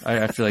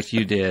 I feel like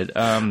you did.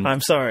 I'm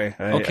sorry.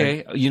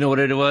 Okay, you know what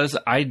it was?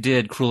 I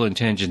did Cruel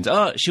Intentions.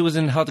 Oh, she was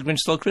in How the Grinch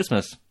Stole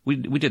Christmas. We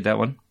did that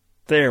one.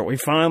 There, we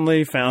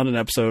finally found an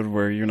episode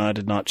where you and I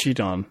did not cheat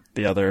on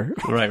the other.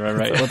 Right.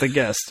 with a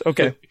guest.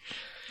 Okay,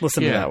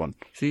 listen to that one.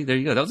 See, there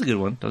you go. That was a good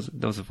one.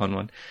 That was a fun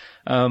one.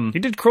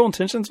 You did Cruel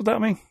Intentions without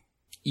me?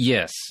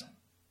 Yes.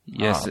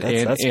 Oh,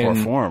 that's poor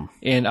form.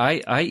 And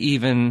I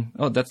even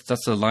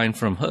that's a line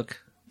from Hook.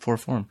 Poor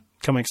form.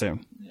 Coming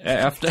soon.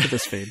 After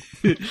this feed.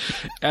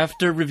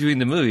 After reviewing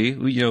the movie,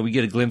 we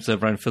get a glimpse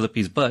of Ryan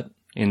Phillippe's butt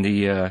in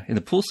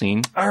the pool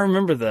scene. I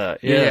remember that.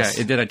 Yes.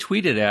 Yeah, and then I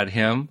tweeted at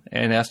him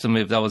and asked him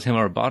if that was him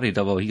or a body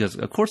double. He goes,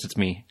 "Of course it's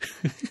me."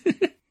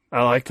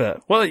 I like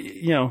that. Well,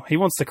 he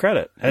wants the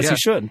credit, as he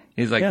should.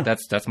 He's like,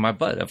 "That's my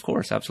butt, of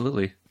course,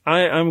 absolutely."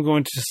 I'm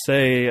going to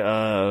say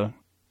the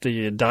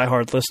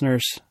diehard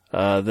listeners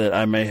that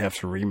I may have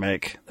to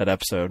remake that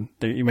episode.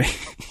 You may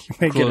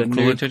get a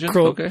new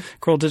Cruel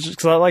Intentions,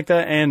 because I like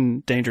that,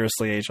 and Dangerous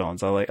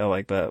Liaisons. I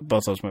like that,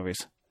 both those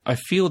movies. I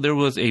feel there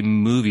was a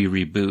movie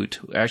reboot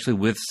actually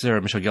with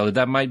Sarah Michelle Gellar.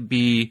 That might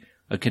be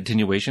a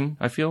continuation.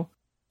 I feel,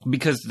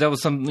 because that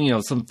was some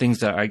things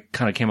that I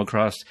kind of came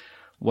across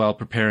while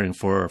preparing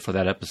for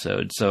that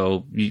episode.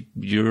 So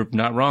you're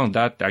not wrong.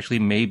 That actually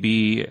may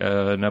be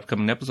an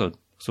upcoming episode.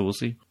 So we'll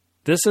see.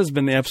 This has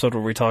been the episode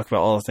where we talk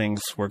about all the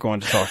things we're going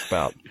to talk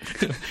about.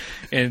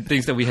 And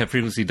things that we have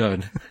previously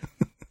done.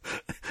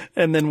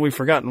 And then we've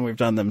forgotten we've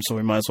done them, so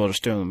we might as well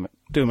just do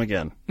them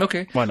again.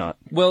 Okay. Why not?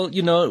 Well,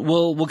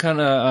 we'll kind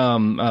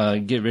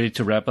of get ready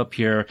to wrap up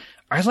here.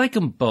 I like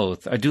them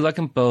both. I do like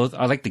them both.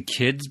 I like the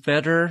kids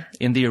better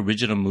in the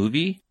original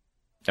movie.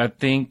 I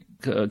think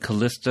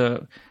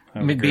Callista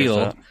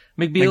McBeal,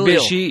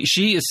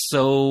 she is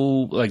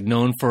so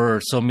known for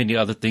so many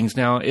other things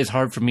now. It's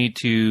hard for me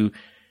to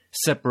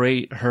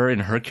separate her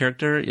and her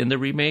character in the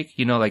remake.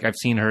 I've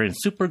seen her in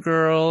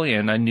Supergirl,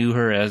 and I knew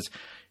her as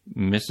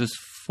Mrs.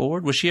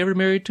 Ford. Was she ever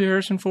married to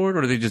Harrison Ford,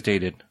 or they just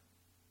dated?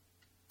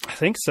 I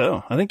think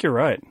so. I think you're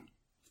right.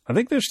 I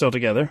think they're still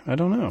together. I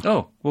don't know.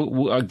 Oh,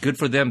 well, good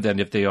for them then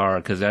if they are,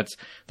 because that's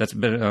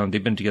been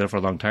they've been together for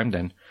a long time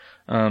then.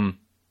 I'm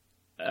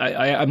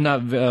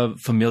not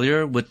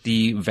familiar with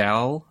the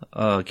Val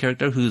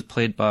character who's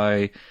played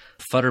by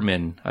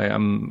Futterman.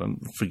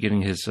 I'm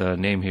forgetting his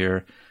name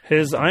here.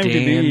 His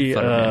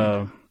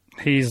IMDb,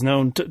 he's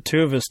known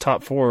two of his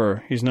top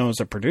four. He's known as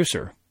a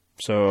producer,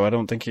 so I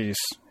don't think he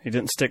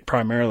didn't stick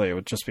primarily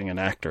with just being an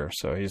actor.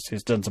 So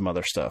he's done some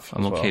other stuff.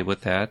 I'm okay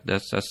with that.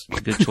 That's a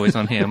good choice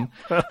on him.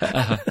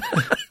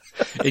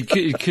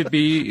 It could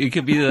be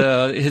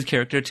his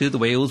character too, the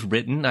way it was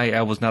written.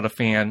 I was not a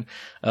fan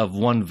of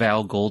one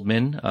Val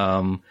Goldman.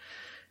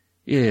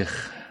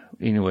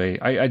 Anyway,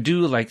 I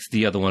do like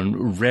the other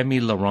one, Remy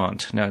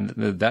Laurent. Now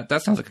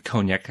that sounds like a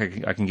cognac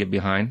I can get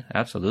behind.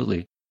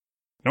 Absolutely.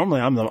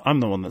 Normally, I'm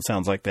the one that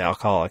sounds like the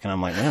alcoholic, and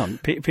I'm like, man,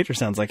 Peter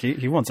sounds like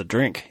he wants a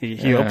drink.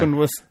 He opened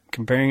with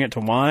comparing it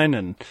to wine,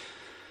 and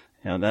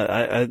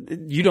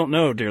you don't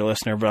know, dear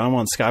listener, but I'm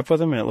on Skype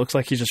with him, and it looks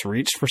like he just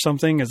reached for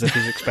something as if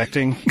he's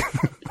expecting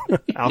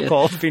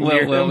alcohol to be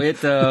near him.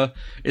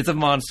 It's a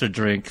monster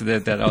drink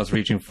that I was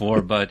reaching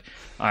for, but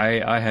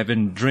I have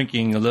been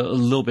drinking a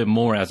little bit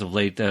more as of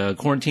late.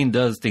 Quarantine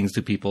does things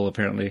to people,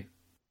 apparently.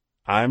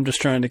 I'm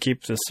just trying to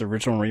keep this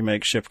original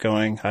remake ship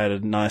going. I had a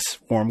nice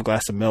warm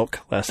glass of milk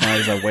last night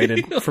as I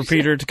waited for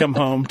Peter to come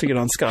home to get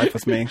on Skype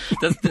with me.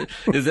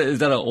 Is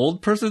that an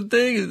old person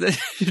thing? Is that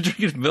you're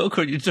drinking milk,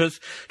 or you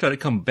just trying to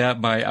combat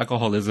my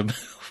alcoholism?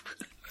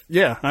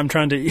 Yeah, I'm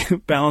trying to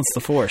balance the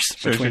force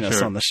between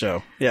us on the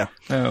show. Yeah.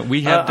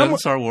 We have done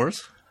Star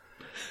Wars.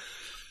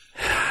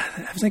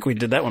 I think we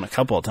did that one a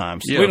couple of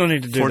times. Yeah, we don't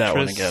need to do that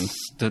one again.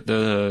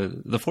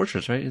 The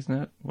Fortress, right? Isn't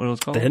that what it was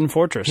called? The Hidden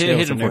Fortress.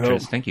 Hidden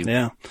Fortress. Thank you.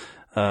 Yeah.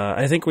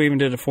 I think we even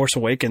did a Force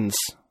Awakens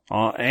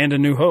and A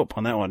New Hope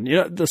on that one.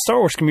 The Star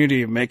Wars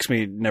community makes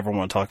me never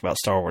want to talk about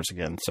Star Wars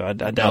again, so I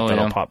doubt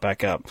that'll pop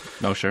back up.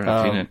 No, sure.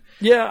 I've seen it.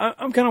 Yeah,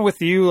 I'm kind of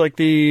with you.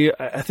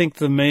 I think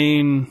the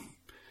main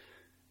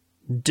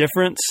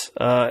difference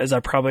is I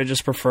probably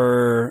just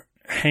prefer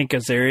Hank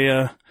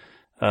Azaria.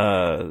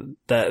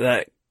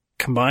 That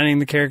combining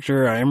the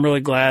character, I am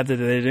really glad that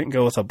they didn't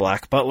go with a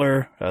black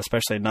butler,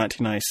 especially in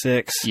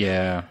 1996.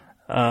 Yeah.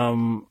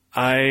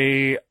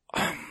 I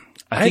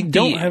think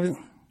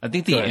I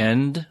think the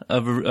end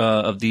of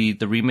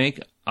the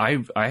remake, I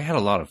had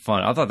a lot of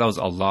fun. I thought that was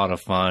a lot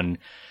of fun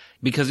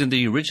because in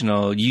the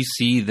original, you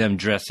see them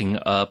dressing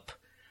up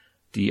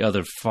the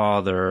other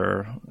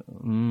father.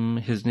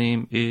 His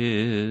name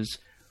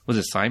was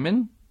it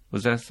Simon?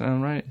 Was that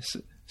sound right?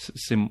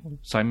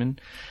 Simon? Simone?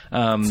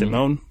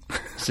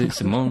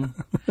 Simone.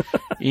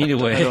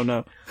 Anyway. I don't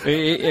know.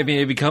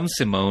 It becomes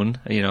Simone,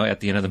 at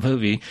the end of the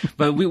movie.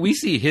 But we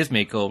see his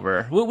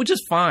makeover, which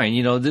is fine.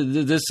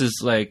 This is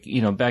like,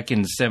 back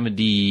in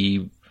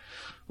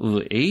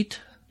 78?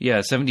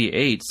 Yeah,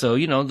 78. So,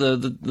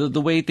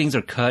 the way things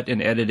are cut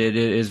and edited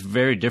is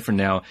very different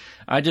now.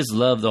 I just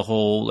love the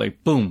whole,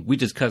 like, boom, we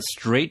just cut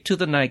straight to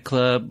the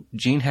nightclub,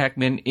 Gene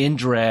Hackman in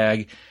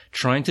drag,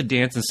 trying to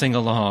dance and sing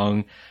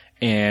along.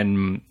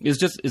 And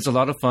it's a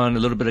lot of fun, a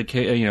little bit of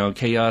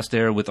chaos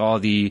there with all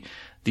the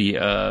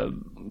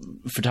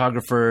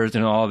photographers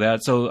and all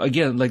that. So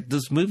again, like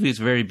this movie is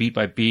very beat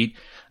by beat.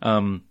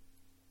 I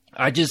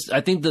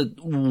think that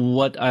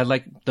what I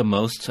like the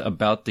most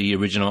about the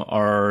original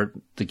are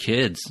the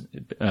kids,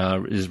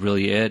 is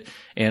really it.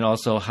 And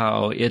also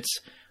how it's,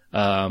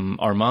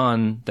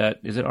 Armand,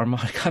 is it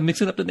Armand? I'm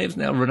mixing up the names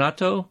now.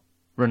 Renato.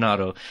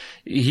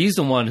 He's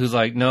the one who's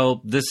like,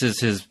 no, this is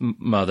his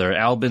mother.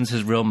 Albin's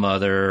his real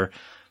mother,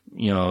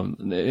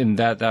 and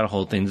that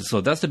whole thing.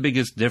 So that's the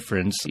biggest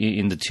difference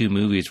in the two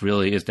movies,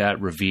 really, is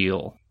that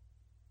reveal.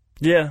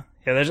 Yeah.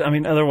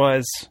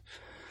 Otherwise,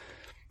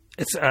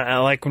 I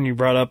like when you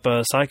brought up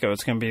Psycho.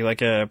 It's going to be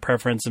like a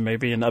preference and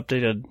maybe an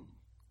updated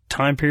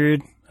time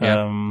period,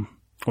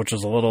 which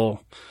was a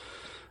little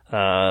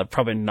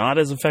probably not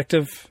as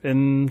effective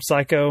in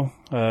Psycho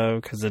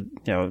because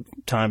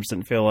times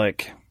didn't feel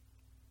like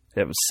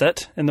it was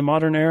set in the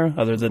modern era,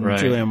 other than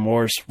Julianne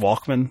Moore's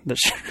Walkman that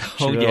she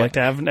really liked to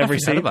have in every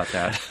scene. I forgot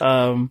about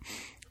that.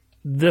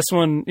 This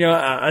one,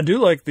 I do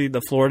like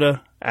the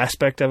Florida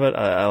aspect of it.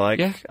 I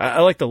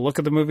like the look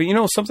of the movie.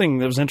 Something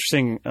that was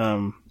interesting.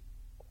 I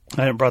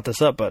hadn't brought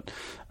this up, but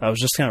I was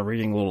just kind of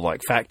reading little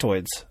like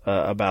factoids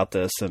about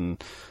this,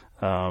 and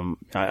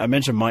I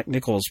mentioned Mike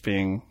Nichols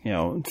being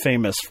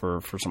famous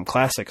for some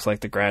classics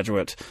like The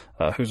Graduate,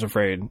 Who's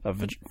Afraid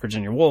of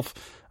Virginia Woolf.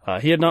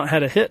 He had not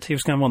had a hit. He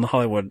was kind of on the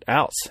Hollywood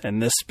outs,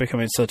 and this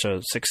becoming such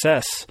a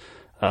success,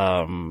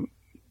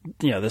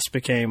 this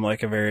became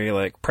like a very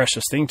like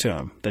precious thing to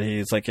him, that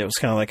he's like, it was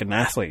kind of like an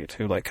athlete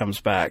who like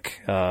comes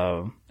back,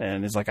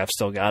 and he's like, I've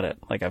still got it.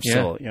 Like I've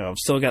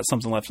still got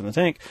something left in the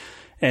tank.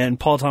 And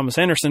Paul Thomas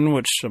Anderson,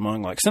 which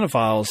among like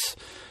cinephiles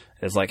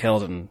is like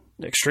held in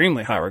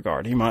extremely high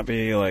regard. He might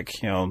be like,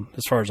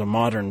 as far as a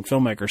modern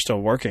filmmaker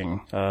still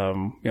working,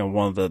 one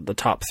of the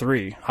top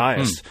three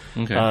highest,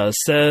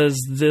 says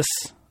this,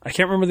 I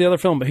can't remember the other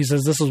film, but he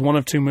says this is one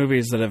of two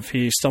movies that if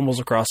he stumbles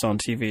across on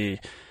TV,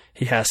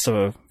 he has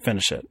to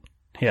finish it.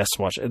 He has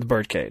to watch it. The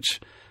Birdcage.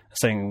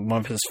 Saying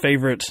one of his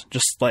favorite,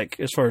 just like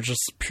as far as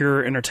just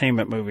pure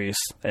entertainment movies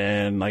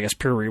and I guess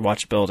pure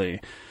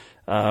rewatchability,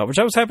 which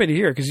I was happy to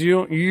hear because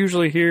you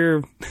usually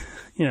hear,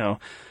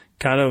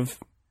 kind of,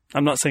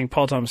 I'm not saying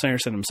Paul Thomas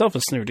Anderson himself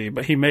is snooty,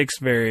 but he makes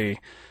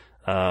very,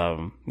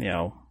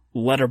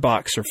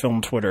 letterbox or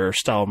film Twitter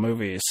style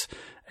movies.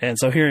 And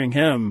so hearing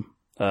him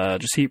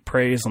just heap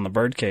praise on The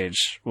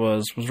Birdcage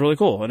was really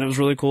cool. And it was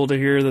really cool to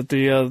hear that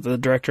the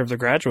director of The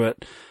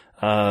Graduate,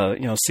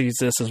 sees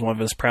this as one of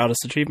his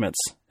proudest achievements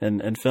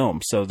in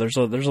film. So there's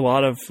a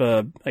lot of,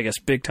 I guess,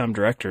 big time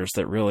directors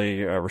that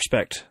really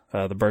respect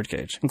The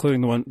Birdcage,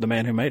 including the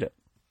man who made it.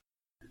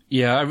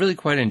 Yeah, I really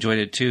quite enjoyed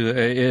it too.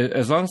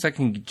 As long as I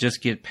can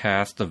just get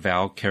past the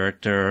Val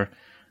character,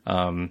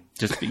 you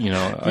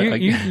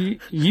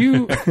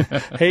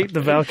hate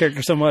the Val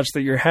character so much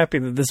that you're happy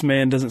that this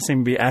man doesn't seem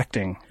to be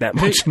acting that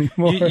much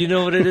anymore. You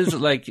know what it is?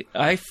 Like,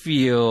 I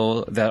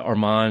feel that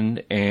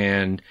Armand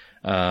and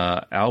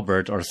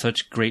Albert are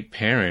such great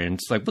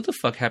parents. Like, what the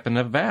fuck happened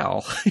to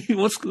Val?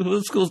 What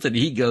schools did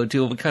he go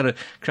to? What kind of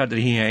crowd did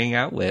he hang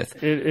out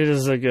with? It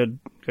is a good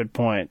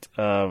point.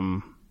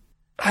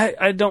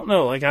 I don't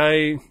know. Like,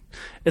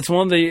 it's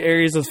one of the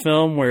areas of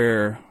film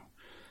where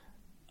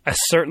I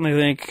certainly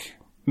think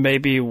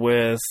maybe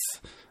with,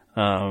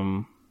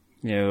 the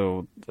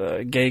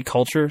gay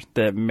culture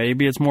that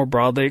maybe it's more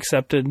broadly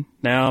accepted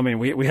now. I mean,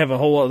 we have a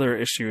whole other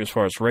issue as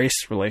far as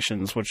race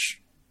relations,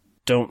 which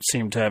don't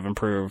seem to have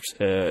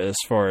improved as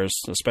far as,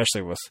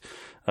 especially with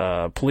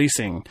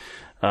policing.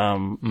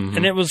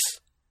 And it was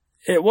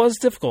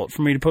difficult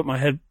for me to put my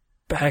head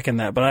back in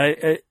that,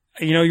 but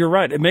you're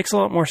right. It makes a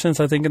lot more sense,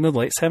 I think, in the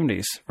late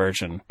 70s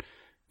version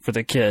for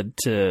the kid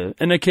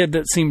and a kid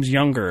that seems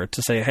younger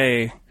to say,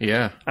 hey,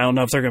 I don't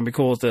know if they're going to be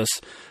cool with this.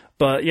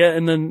 But yeah,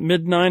 in the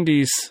mid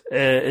 90s,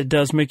 it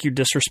does make you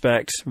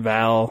disrespect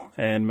Val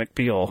and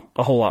McBeal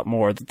a whole lot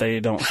more, that they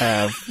don't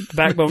have the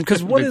backbone.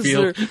 Because what is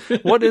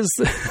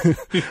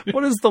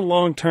the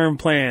long-term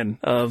plan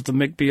of the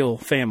McBeal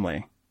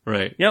family?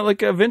 Right. Yeah.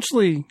 Like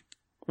eventually,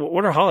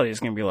 what are holidays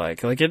going to be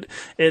like? Like it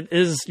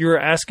is, you're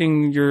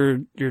asking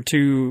your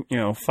two,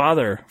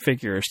 father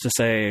figures to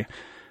say,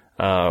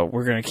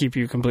 we're going to keep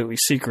you completely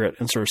secret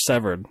and sort of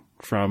severed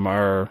from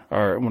our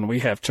when we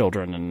have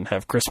children and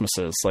have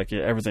Christmases. Like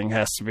everything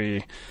has to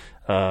be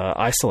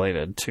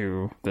isolated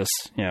to this,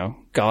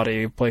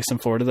 gaudy place in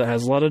Florida that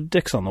has a lot of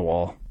dicks on the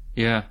wall.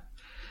 Yeah.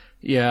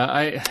 Yeah,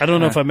 I don't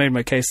know if I made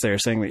my case there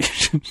saying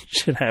that you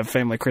should have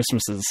family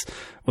Christmases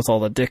with all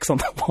the dicks on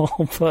the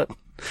wall, but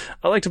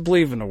I like to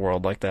believe in a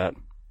world like that.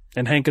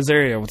 And Hank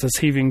Azaria with his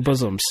heaving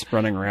bosoms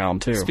running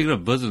around, too. Speaking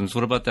of bosoms,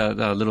 what about that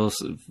little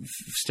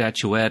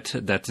statuette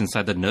that's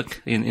inside the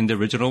Nook in the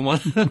original one?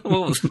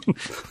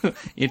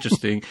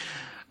 Interesting.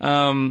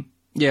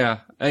 Yeah,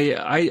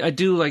 I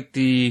do like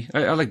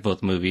I like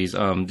both movies.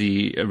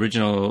 The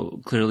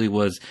original clearly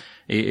was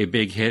a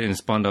big hit and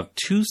spawned off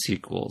 2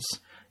 sequels.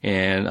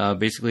 And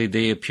basically,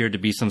 they appeared to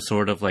be some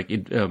sort of like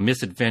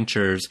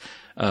misadventures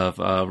of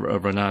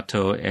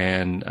Renato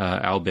and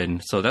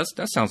Albin. So that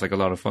sounds like a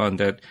lot of fun.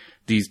 That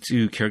these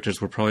 2 characters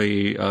were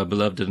probably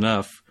beloved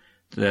enough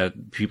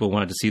that people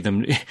wanted to see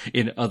them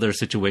in other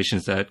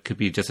situations that could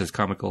be just as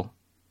comical.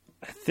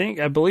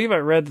 I believe I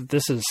read that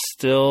this is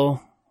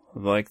still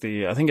like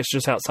I think it's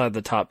just outside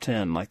the top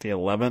 10, like the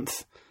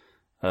 11th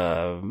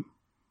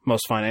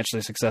most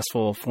financially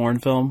successful foreign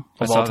film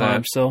of all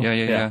time. Still,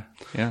 yeah.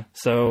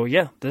 So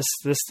yeah, this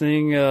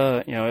thing,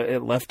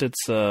 it left its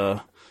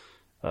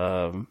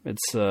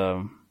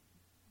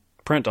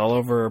print all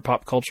over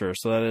pop culture.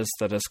 So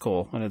that is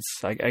cool, and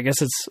I guess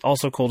it's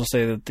also cool to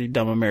say that the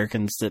dumb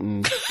Americans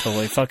didn't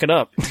totally fuck it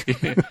up.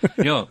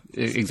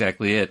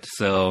 Exactly it.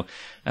 So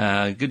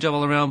good job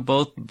all around.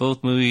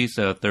 Both movies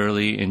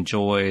thoroughly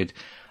enjoyed.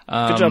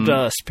 Good job to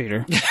us,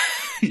 Peter.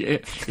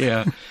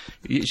 Yeah.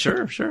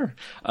 Sure.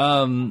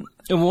 And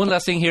one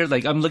last thing here,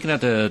 like I'm looking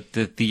at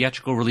the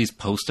theatrical release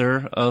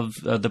poster of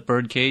the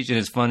Birdcage, and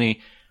it's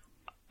funny.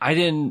 I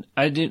don't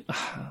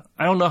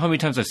know how many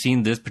times I've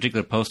seen this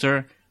particular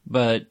poster,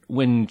 but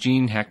when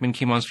Gene Hackman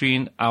came on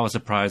screen, I was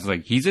surprised.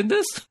 Like, he's in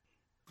this?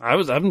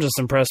 I'm just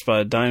impressed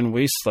by Diane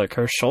Weiss, like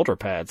her shoulder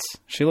pads.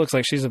 She looks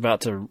like she's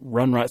about to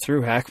run right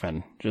through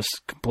Hackman, just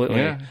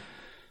completely.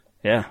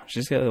 Yeah,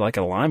 she's got like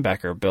a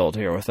linebacker build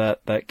here with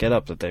that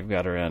getup that they've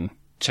got her in.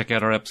 Check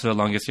out our episode of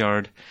Longest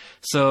Yard.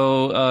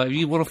 So if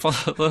you want to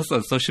follow us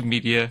on social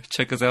media,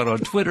 check us out on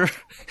Twitter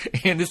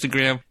and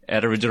Instagram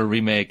at Original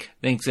Remake.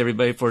 Thanks,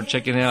 everybody, for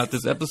checking out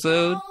this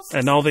episode.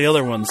 And all the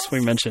other ones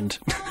we mentioned.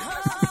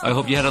 I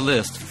hope you had a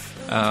list.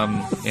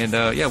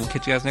 We'll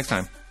catch you guys next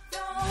time.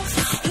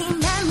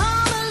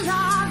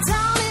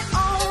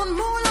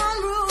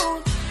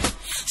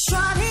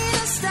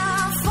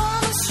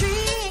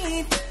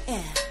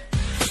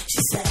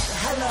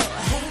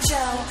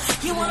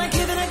 You wanna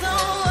give it a go?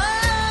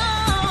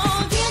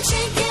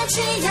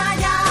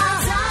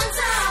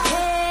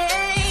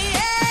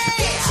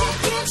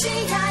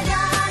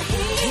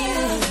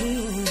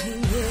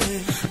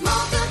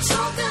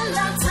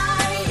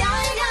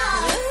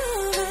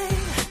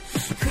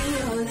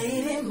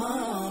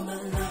 Mom.